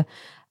NHS leader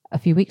a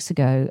few weeks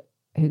ago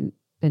who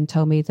then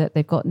told me that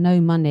they've got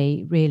no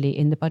money really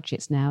in the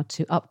budgets now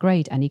to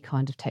upgrade any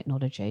kind of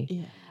technology.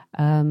 Yeah.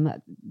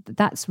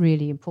 That's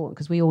really important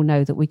because we all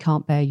know that we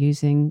can't bear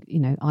using,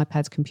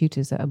 iPads,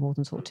 computers that are more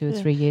than sort of 2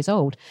 or 3 years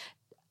old.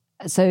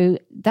 So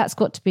that's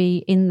got to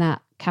be in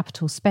that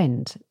capital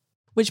spend.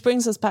 Which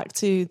brings us back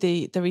to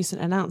the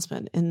recent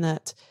announcement in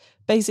that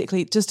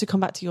basically, just to come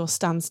back to your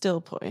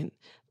standstill point,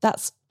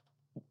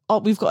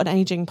 we've got an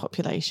ageing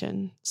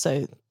population,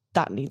 so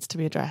that needs to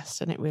be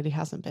addressed, and it really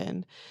hasn't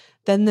been.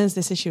 Then there's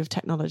this issue of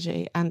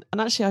technology, and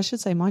actually I should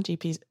say my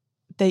GPs,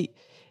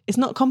 it's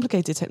not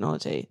complicated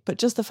technology, but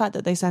just the fact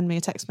that they send me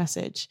a text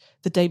message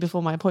the day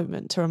before my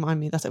appointment to remind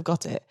me that I've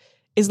got it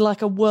is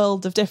like a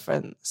world of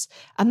difference.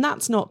 And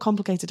that's not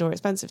complicated or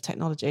expensive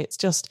technology. It's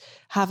just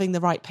having the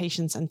right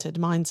patient-centered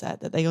mindset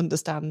that they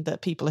understand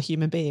that people are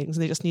human beings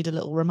and they just need a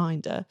little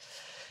reminder.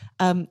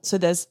 So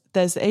there's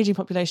the aging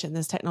population,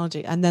 there's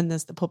technology, and then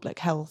there's the public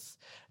health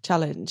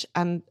challenge.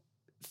 And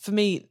for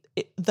me,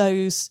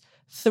 those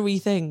three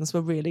things were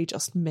really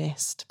just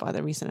missed by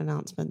the recent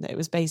announcement. That it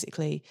was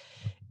basically,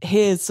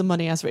 here's some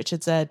money, as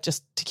Richard said,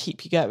 just to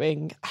keep you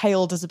going,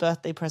 hailed as a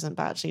birthday present,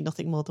 but actually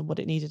nothing more than what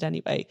it needed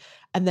anyway.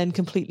 And then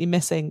completely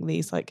missing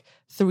these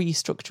three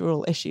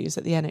structural issues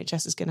that the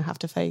NHS is going to have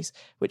to face,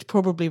 which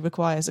probably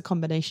requires a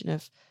combination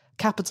of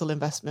capital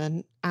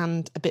investment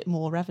and a bit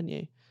more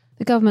revenue.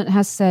 The government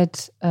has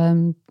said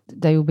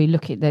they will be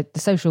looking at the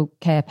social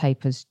care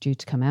papers due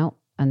to come out.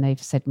 And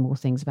they've said more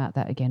things about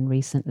that again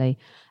recently,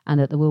 and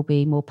that there will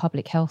be more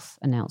public health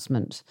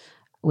announcement,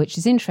 which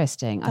is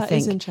interesting, I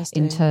think,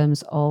 in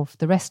terms of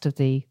the rest of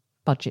the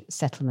budget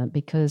settlement,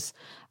 because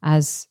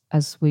as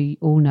we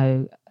all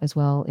know as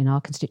well in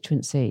our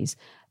constituencies,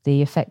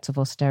 the effect of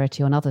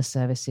austerity on other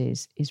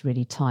services is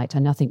really tight.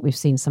 And I think we've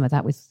seen some of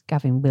that with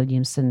Gavin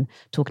Williamson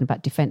talking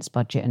about defence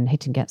budget and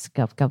hitting against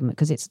the government,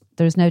 because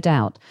there is no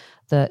doubt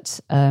that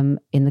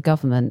in the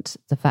government,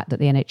 the fact that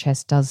the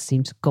NHS does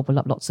seem to gobble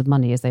up lots of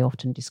money, as they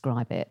often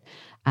describe it,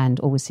 and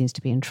always seems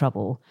to be in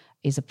trouble,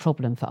 is a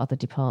problem for other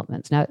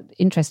departments. Now,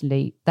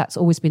 interestingly, that's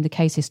always been the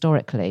case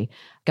historically.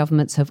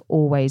 Governments have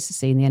always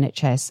seen the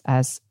NHS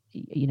as,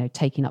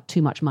 taking up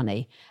too much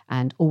money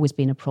and always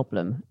been a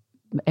problem.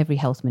 Every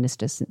health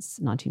minister since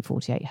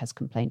 1948 has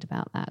complained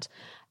about that.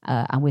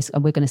 And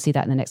we're going to see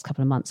that in the next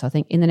couple of months. So I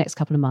think in the next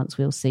couple of months,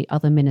 we'll see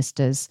other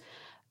ministers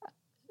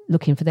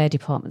looking for their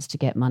departments to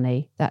get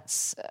money.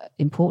 That's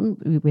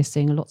important. We're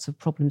seeing lots of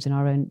problems in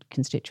our own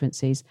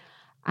constituencies.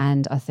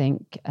 And I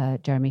think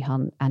Jeremy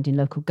Hunt and in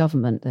local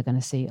government, they're going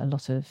to see a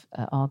lot of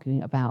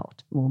arguing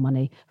about more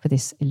money for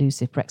this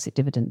elusive Brexit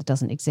dividend that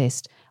doesn't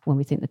exist when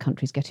we think the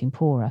country's getting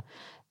poorer.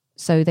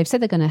 So they've said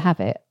they're going to have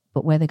it,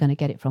 but where they're going to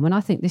get it from. And I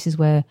think this is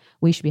where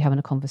we should be having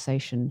a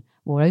conversation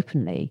more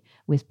openly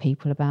with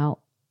people about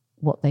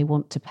what they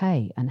want to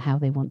pay and how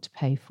they want to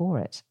pay for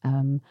it.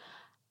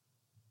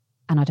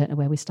 And I don't know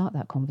where we start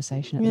that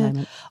conversation at the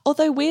moment.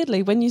 Although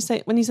weirdly, when you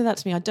say that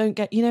to me, I don't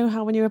get, you know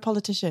how when you're a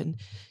politician,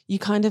 you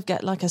kind of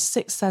get like a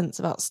sixth sense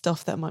about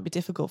stuff that might be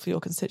difficult for your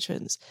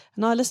constituents.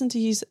 And I listen to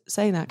you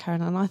saying that,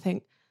 Karen, and I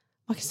think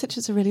my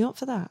constituents are really up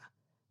for that.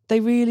 They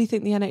really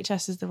think the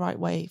NHS is the right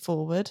way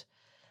forward.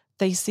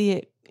 They see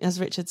it, as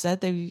Richard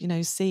said,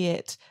 they see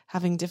it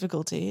having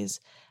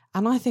difficulties.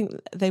 And I think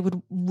they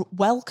would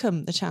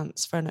welcome the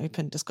chance for an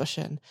open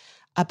discussion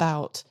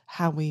about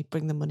how we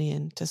bring the money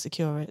in to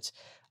secure it.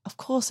 Of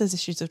course, there's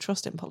issues of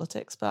trust in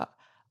politics, but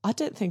I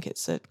don't think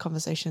it's a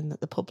conversation that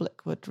the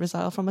public would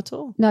resile from at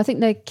all. No, I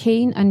think they're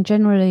keen, and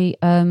generally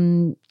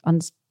I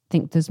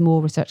think there's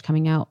more research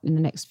coming out in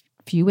the next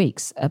few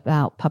weeks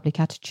about public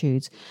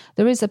attitudes.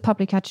 There is a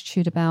public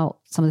attitude about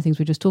some of the things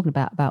we were just talking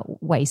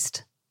about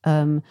waste.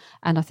 And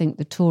I think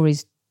the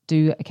Tories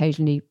do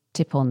occasionally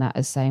tip on that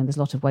as saying there's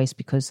a lot of waste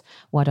because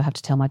why do I have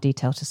to tell my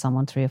detail to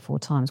someone 3 or 4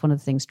 times? One of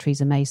the things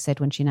Theresa May said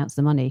when she announced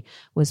the money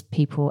was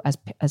people as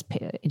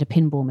in a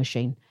pinball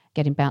machine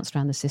getting bounced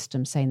around the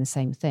system saying the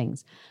same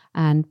things.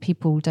 And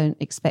people don't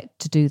expect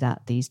to do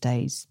that these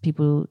days.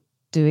 People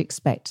do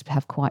expect to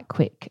have quite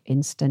quick,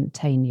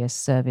 instantaneous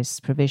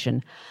service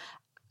provision.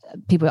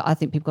 I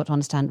think people got to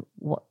understand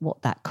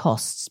what that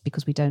costs,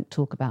 because we don't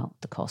talk about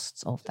the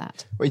costs of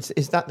that.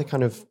 Is that the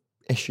kind of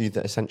issue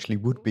that essentially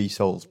would be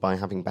solved by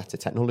having better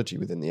technology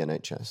within the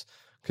NHS?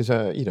 Because,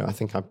 I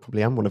think I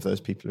probably am one of those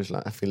people who's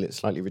like, I feel it's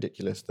slightly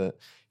ridiculous that,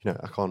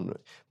 I can't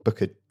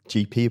book a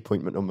GP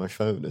appointment on my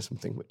phone or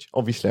something, which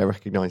obviously I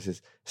recognise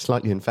is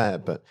slightly unfair.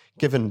 But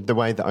given the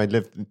way that I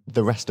live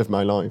the rest of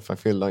my life, I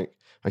feel like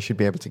I should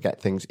be able to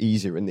get things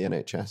easier in the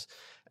NHS.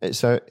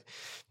 So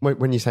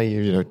when you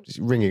say,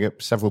 ringing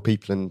up several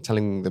people and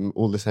telling them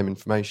all the same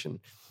information,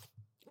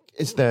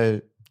 is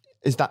that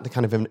the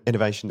kind of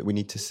innovation that we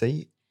need to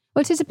see?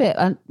 Well, it is a bit,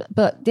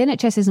 but the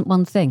NHS isn't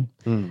one thing.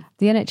 The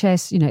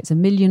NHS, it's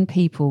 1 million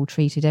people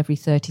treated every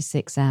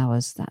 36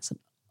 hours. That's a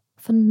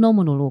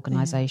phenomenal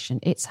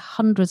organisation. It's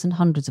hundreds and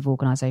hundreds of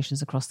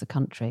organisations across the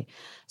country.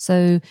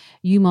 So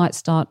you might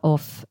start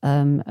off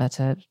at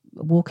a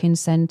walk-in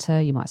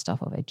centre, you might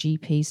start off at a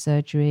GP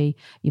surgery,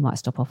 you might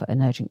stop off at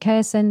an urgent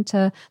care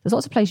centre. There's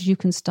lots of places you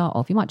can start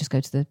off. You might just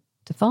go to the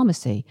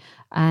pharmacy,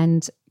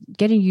 and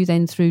getting you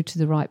then through to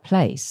the right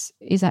place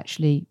is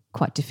actually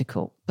quite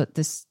difficult. But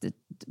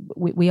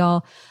we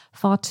are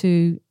far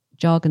too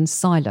jargon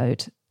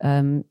siloed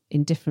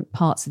in different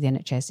parts of the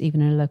NHS,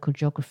 even in a local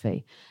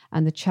geography.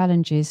 And the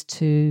challenge is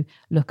to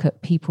look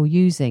at people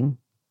using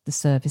the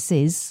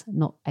services,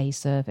 not a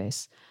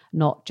service,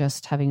 not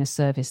just having a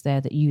service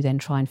there that you then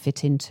try and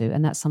fit into.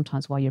 And that's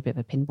sometimes why you're a bit of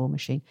a pinball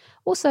machine.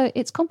 Also,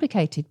 it's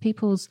complicated.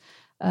 People's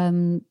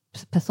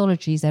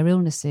pathologies, their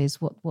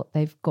illnesses, what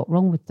they've got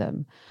wrong with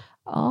them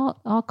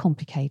are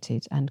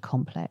complicated and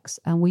complex.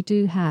 And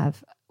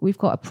we've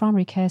got a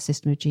primary care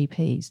system of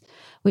GPs,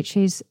 which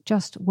is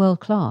just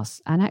world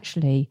class and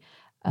actually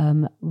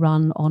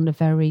run on I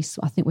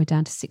think we're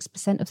down to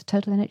 6% of the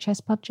total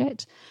NHS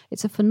budget.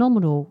 It's a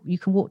phenomenal, you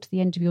can walk to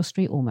the end of your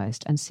street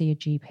almost and see a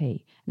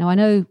GP. Now, I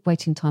know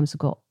waiting times have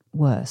got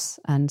worse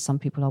and some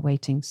people are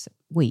waiting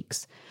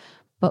weeks,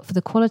 but for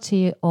the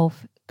quality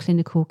of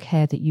clinical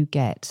care that you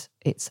get,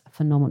 it's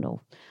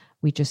phenomenal.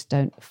 We just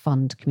don't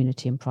fund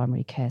community and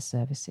primary care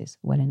services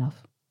well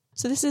enough.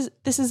 So this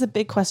is a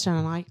big question,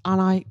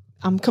 and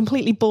I'm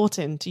completely bought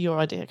into your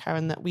idea,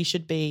 Karen, that we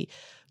should be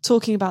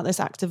talking about this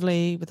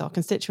actively with our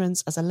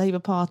constituents as a Labour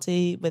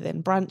Party,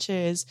 within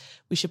branches.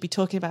 We should be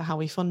talking about how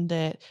we fund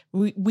it.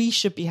 We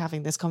should be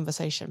having this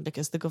conversation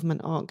because the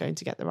government aren't going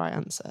to get the right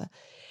answer.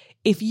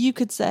 If you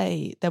could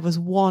say there was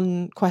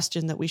one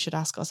question that we should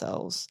ask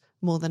ourselves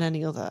more than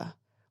any other,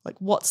 like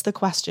what's the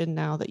question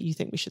now that you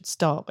think we should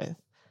start with?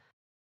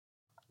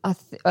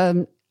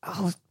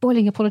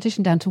 Boiling a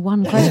politician down to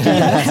one question.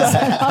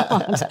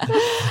 That's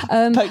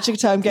hard. Poaching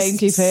time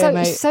gamekeeper here,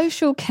 mate.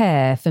 Social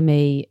care for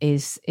me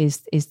is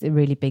the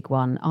really big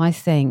one. I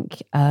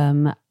think,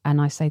 and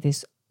I say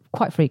this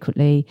quite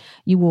frequently,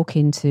 you walk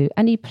into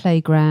any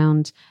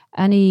playground,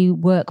 any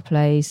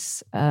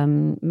workplace,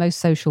 most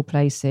social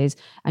places,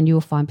 and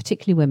you'll find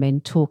particularly women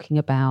talking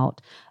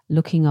about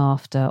looking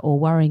after or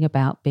worrying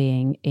about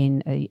being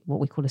in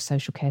what we call a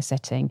social care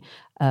setting.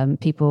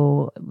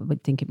 People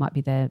would think it might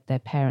be their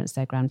parents,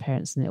 their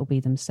grandparents, and it'll be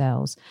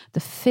themselves. The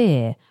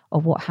fear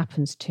of what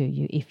happens to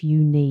you if you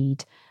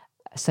need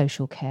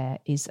social care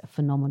is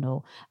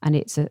phenomenal. And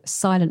it's a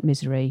silent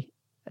misery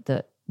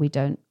that we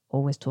don't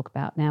always talk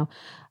about. Now,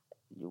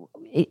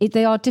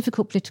 there are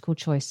difficult political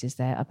choices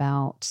there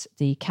about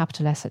the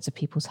capital assets of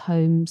people's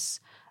homes,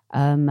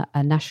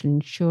 a national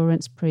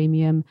insurance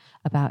premium,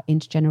 about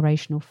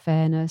intergenerational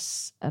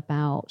fairness,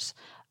 about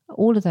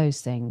all of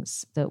those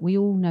things that we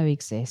all know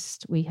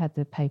exist. We had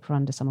the paper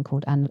under someone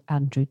called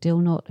Andrew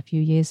Dilnott a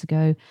few years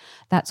ago.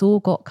 That's all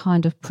got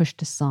kind of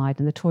pushed aside,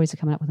 and the Tories are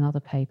coming up with another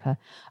paper.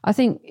 I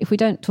think if we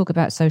don't talk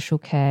about social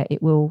care,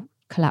 it will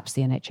collapse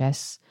the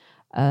NHS.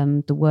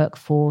 The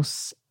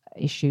workforce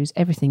issues,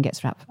 everything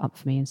gets wrapped up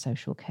for me in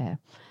social care.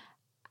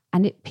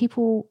 And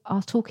people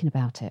are talking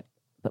about it,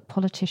 but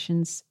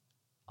politicians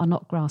are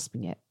not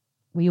grasping it.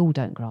 We all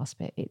don't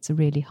grasp it. It's a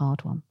really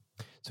hard one.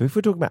 So if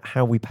we're talking about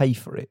how we pay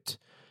for it,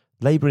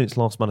 Labour in its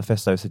last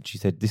manifesto said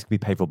this can be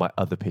paid for by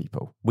other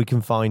people. We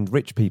can find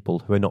rich people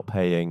who are not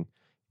paying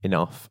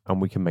enough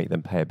and we can make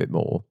them pay a bit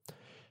more.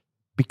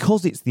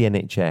 Because it's the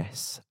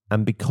NHS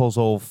and because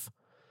of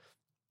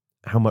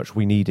how much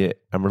we need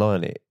it and rely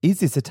on it, is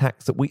this a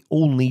tax that we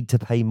all need to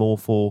pay more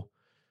for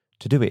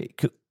to do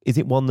it? Is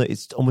it one that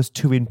is almost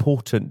too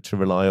important to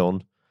rely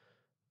on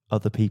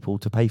other people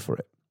to pay for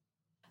it?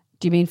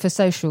 Do you mean for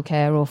social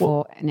care or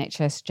for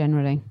NHS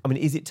generally? I mean,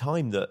 is it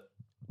time that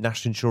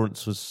national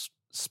insurance was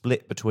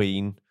split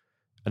between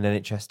an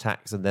NHS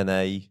tax and then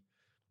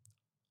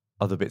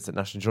other bits that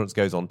national insurance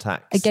goes on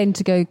tax? Again,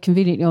 to go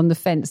conveniently on the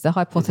fence, the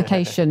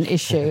hypothecation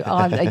issue.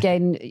 I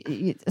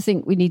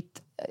think we need,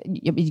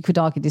 you could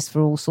argue this for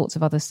all sorts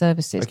of other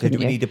services. Okay, do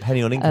we need a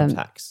penny on income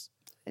tax?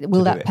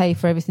 Will that pay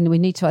for everything that we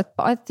need to?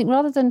 But I think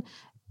rather than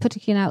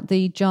putting out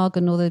the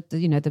jargon or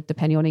the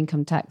penny on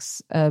income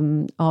tax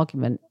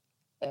argument,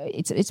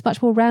 it's a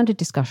much more rounded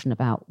discussion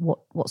about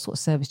what sort of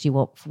service do you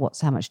want,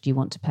 how much do you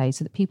want to pay,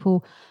 so that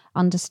people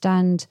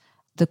understand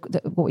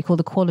what we call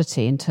the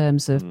quality in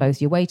terms of both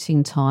your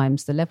waiting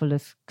times, the level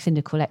of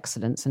clinical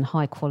excellence and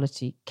high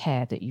quality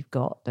care that you've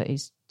got that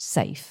is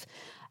safe,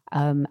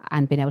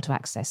 and being able to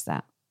access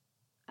that.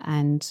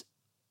 And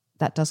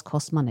that does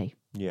cost money.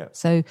 Yeah.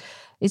 So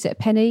is it a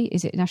penny?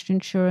 Is it national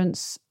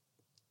insurance?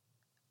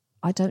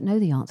 I don't know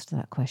the answer to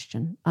that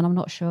question, and I'm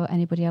not sure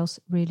anybody else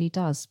really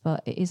does,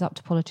 but it is up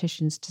to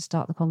politicians to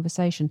start the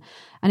conversation.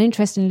 And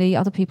interestingly,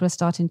 other people are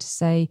starting to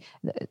say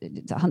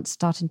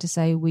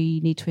we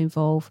need to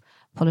involve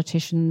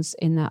politicians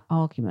in that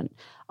argument.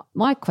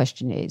 My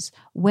question is,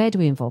 where do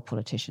we involve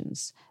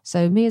politicians?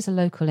 So me as a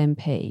local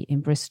MP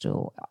in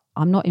Bristol,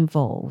 I'm not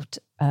involved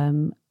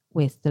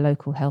with the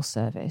local health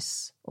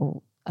service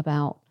or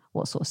about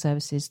what sort of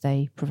services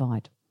they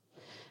provide.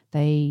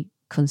 They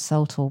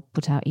consult or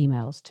put out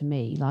emails to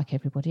me like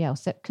everybody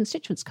else. That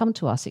constituents come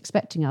to us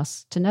expecting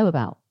us to know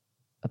about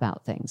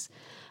things.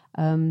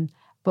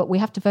 But we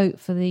have to vote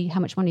for how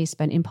much money is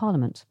spent in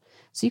Parliament.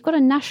 So you've got a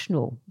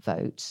national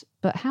vote,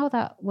 but how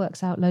that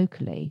works out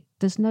locally,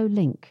 there's no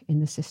link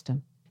in the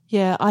system.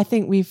 Yeah, I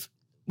think we've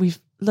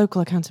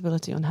local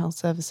accountability on health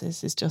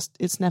services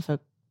it's never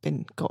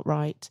been got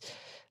right.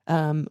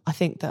 I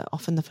think that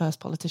often the first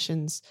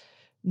politicians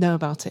know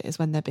about it is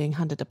when they're being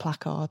handed a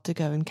placard to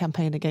go and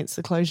campaign against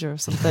the closure of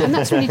something. And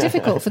that's really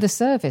difficult for the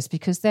service,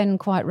 because then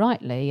quite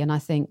rightly, and I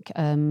think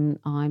I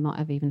might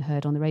have even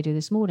heard on the radio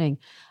this morning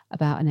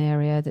about an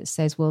area that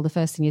says, well, the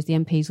first thing is the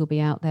MPs will be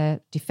out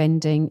there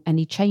defending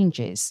any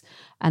changes.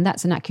 And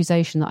that's an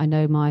accusation that I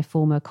know my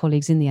former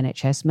colleagues in the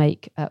NHS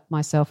make at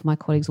myself and my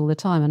colleagues all the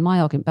time. And my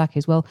argument back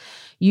is, well,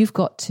 you've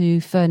got to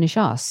furnish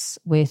us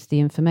with the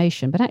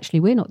information. But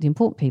actually, we're not the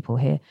important people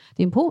here.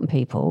 The important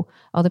people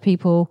are the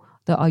people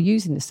that are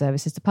using the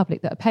services, the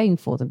public that are paying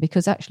for them.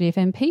 Because actually, if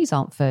MPs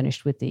aren't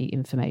furnished with the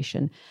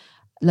information,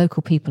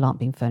 local people aren't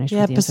being furnished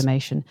with the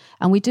information.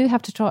 And we do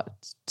have to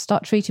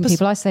start treating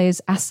people, I say,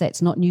 as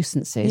assets, not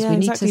nuisances. Yeah,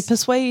 exactly.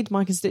 Persuade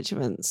my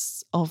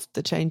constituents of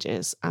the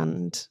changes,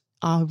 and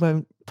I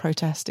won't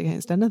protest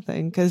against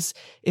anything, because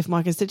if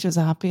my constituents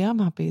are happy, I'm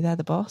happy. They're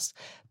the boss.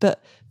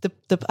 But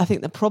I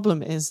think the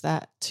problem is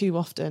that too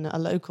often at a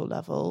local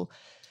level,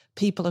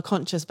 people are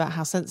conscious about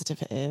how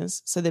sensitive it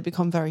is, so they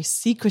become very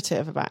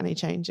secretive about any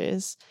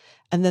changes.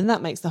 And then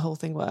that makes the whole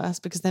thing worse,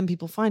 because then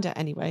people find out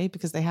anyway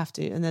because they have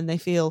to. And then they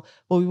feel,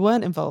 well, we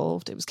weren't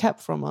involved, it was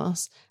kept from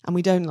us, and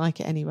we don't like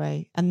it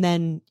anyway. And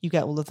then you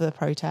get all of the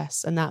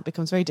protests, and that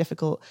becomes very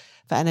difficult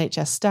for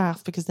NHS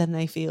staff, because then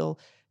they feel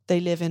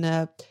they live in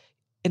a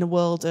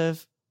world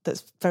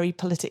that's very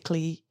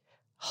politically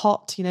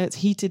hot, it's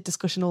heated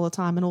discussion all the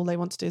time, and all they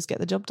want to do is get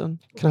the job done.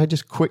 Can I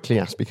just quickly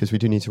ask, because we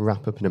do need to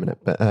wrap up in a minute,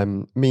 but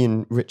me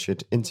and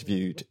Richard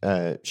interviewed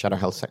Shadow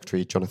Health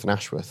Secretary Jonathan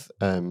Ashworth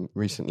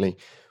recently,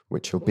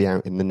 which will be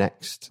out in the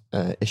next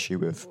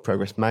issue of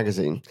Progress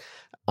magazine,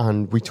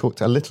 and we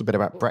talked a little bit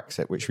about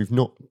Brexit, which we've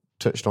not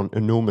touched on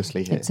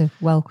enormously here. It's a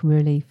welcome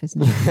relief,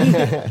 isn't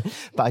it?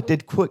 But I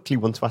did quickly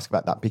want to ask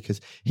about that,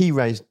 because he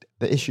raised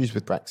the issues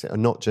with Brexit are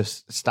not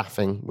just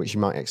staffing, which you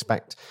might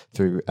expect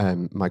through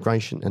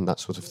migration and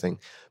that sort of thing,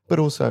 but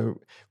also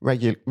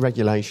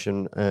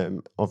regulation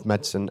of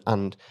medicine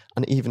and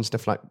even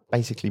stuff like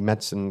basically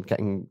medicine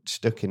getting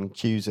stuck in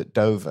queues at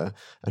Dover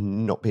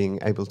and not being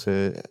able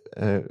to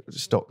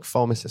stock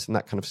pharmacists and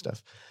that kind of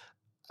stuff.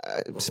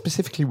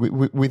 Specifically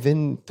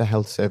within the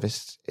health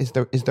service, is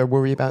there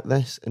worry about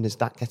this, and is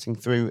that getting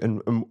through,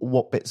 and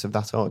what bits of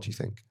that are, do you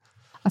think?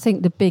 I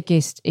think the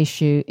biggest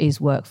issue is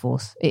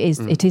workforce.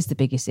 It is the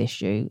biggest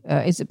issue.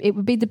 It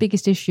would be the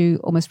biggest issue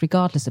almost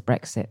regardless of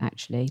Brexit,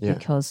 actually,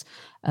 because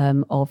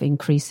of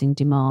increasing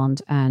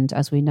demand. And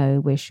as we know,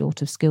 we're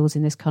short of skills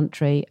in this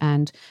country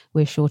and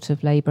we're short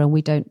of labour, and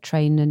we don't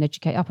train and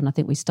educate up. And I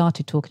think we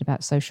started talking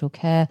about social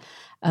care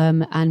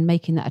and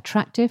making that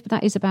attractive. But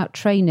that is about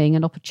training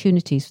and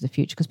opportunities for the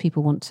future, because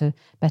people want to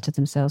better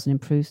themselves and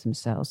improve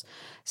themselves.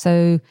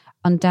 So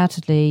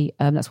undoubtedly,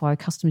 that's why a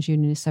customs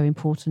union is so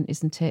important,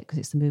 isn't it? Because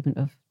it's the movement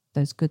of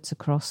those goods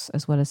across,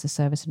 as well as the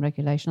service and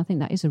regulation. I think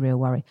that is a real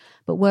worry.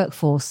 But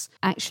workforce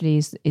actually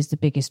is the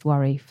biggest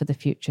worry for the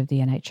future of the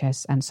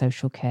NHS and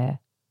social care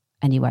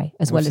anyway,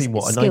 as well as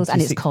skills and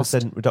its cost.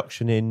 96%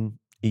 reduction in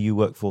EU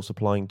workforce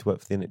applying to work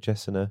for the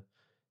NHS and a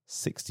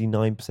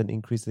 69%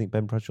 increase, I think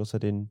Ben Bradshaw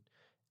said, in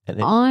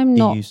I'm EU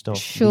not staff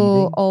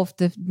sure leaving. of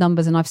the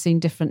numbers, and I've seen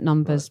different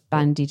numbers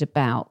bandied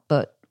about.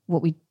 But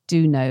what we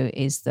do know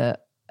is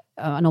that,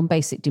 and on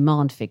basic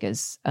demand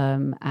figures,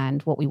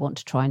 and what we want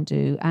to try and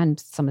do, and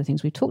some of the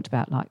things we've talked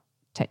about, like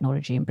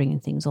technology and bringing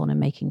things on and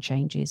making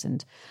changes,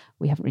 and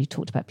we haven't really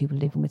talked about people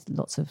living with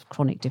lots of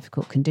chronic,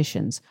 difficult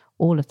conditions.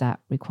 All of that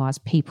requires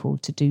people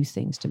to do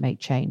things to make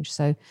change.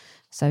 So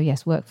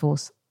yes,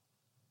 workforce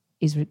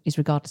is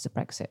regardless of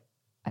Brexit,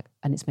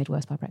 and it's made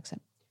worse by Brexit.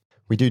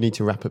 We do need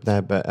to wrap up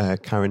there,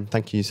 but Karen,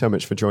 thank you so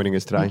much for joining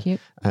us today. Thank you.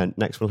 And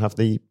next we'll have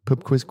the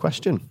pub quiz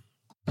question.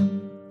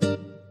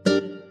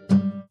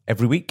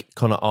 Every week,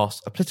 Connor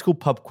asks a political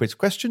pub quiz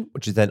question,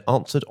 which is then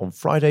answered on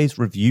Friday's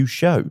review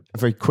show. A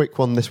very quick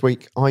one this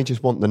week. I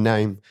just want the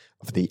name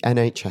of the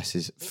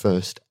NHS's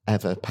first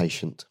ever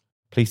patient.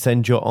 Please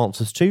send your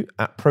answers to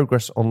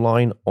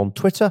 @ProgressOnline on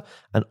Twitter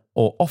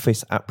or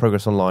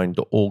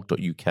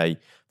office@progressonline.org.uk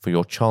for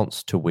your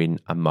chance to win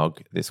a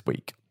mug this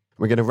week.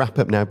 We're going to wrap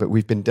up now, but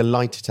we've been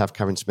delighted to have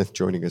Karen Smith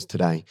joining us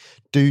today.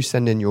 Do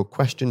send in your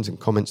questions and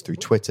comments through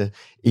Twitter,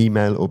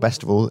 email, or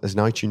best of all, as an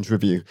iTunes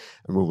review,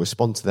 and we'll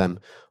respond to them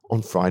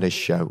on Friday's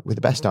show, with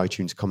the best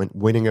iTunes comment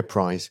winning a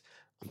prize.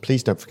 And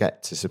please don't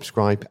forget to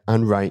subscribe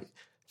and rate.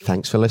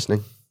 Thanks for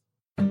listening.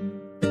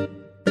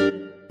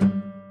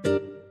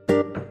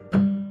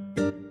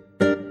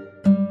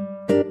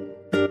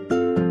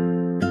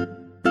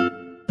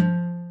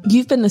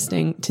 You've been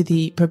listening to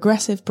the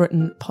Progressive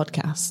Britain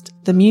podcast.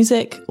 The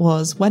music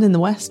was When in the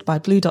West by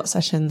Blue Dot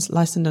Sessions,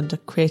 licensed under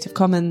Creative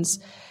Commons.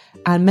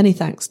 And many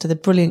thanks to the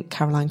brilliant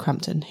Caroline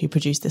Crampton, who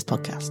produced this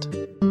podcast.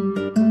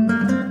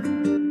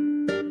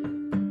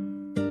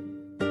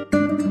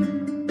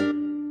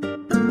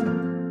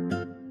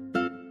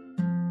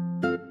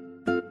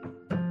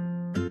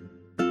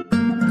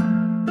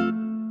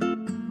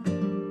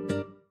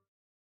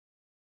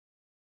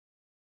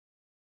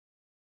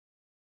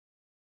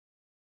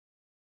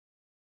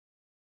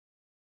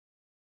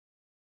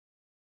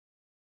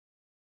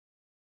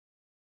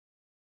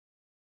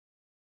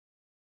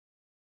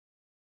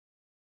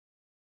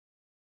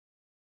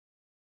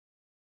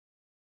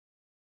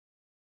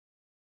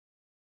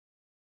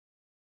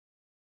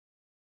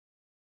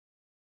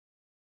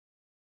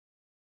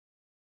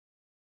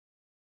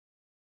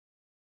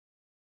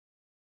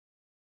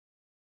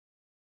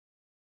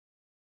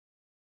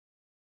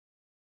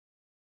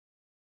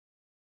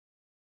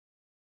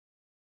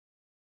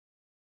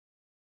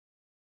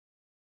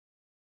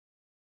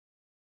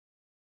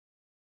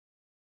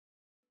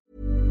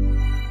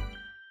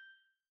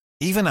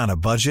 Even on a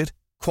budget,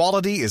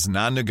 quality is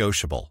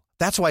non-negotiable.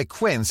 That's why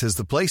Quince is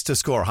the place to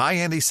score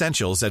high-end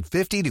essentials at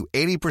 50 to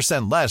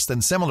 80% less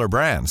than similar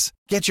brands.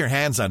 Get your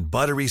hands on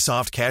buttery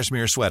soft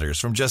cashmere sweaters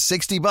from just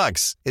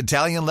 $60,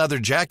 Italian leather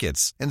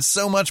jackets, and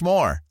so much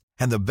more.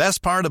 And the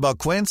best part about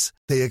Quince,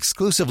 they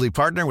exclusively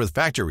partner with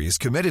factories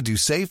committed to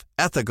safe,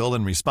 ethical,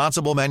 and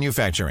responsible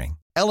manufacturing.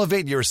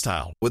 Elevate your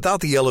style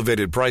without the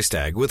elevated price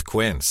tag with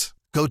Quince.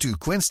 Go to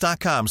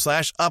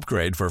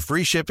quince.com/upgrade for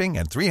free shipping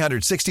and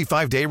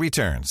 365-day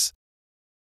returns.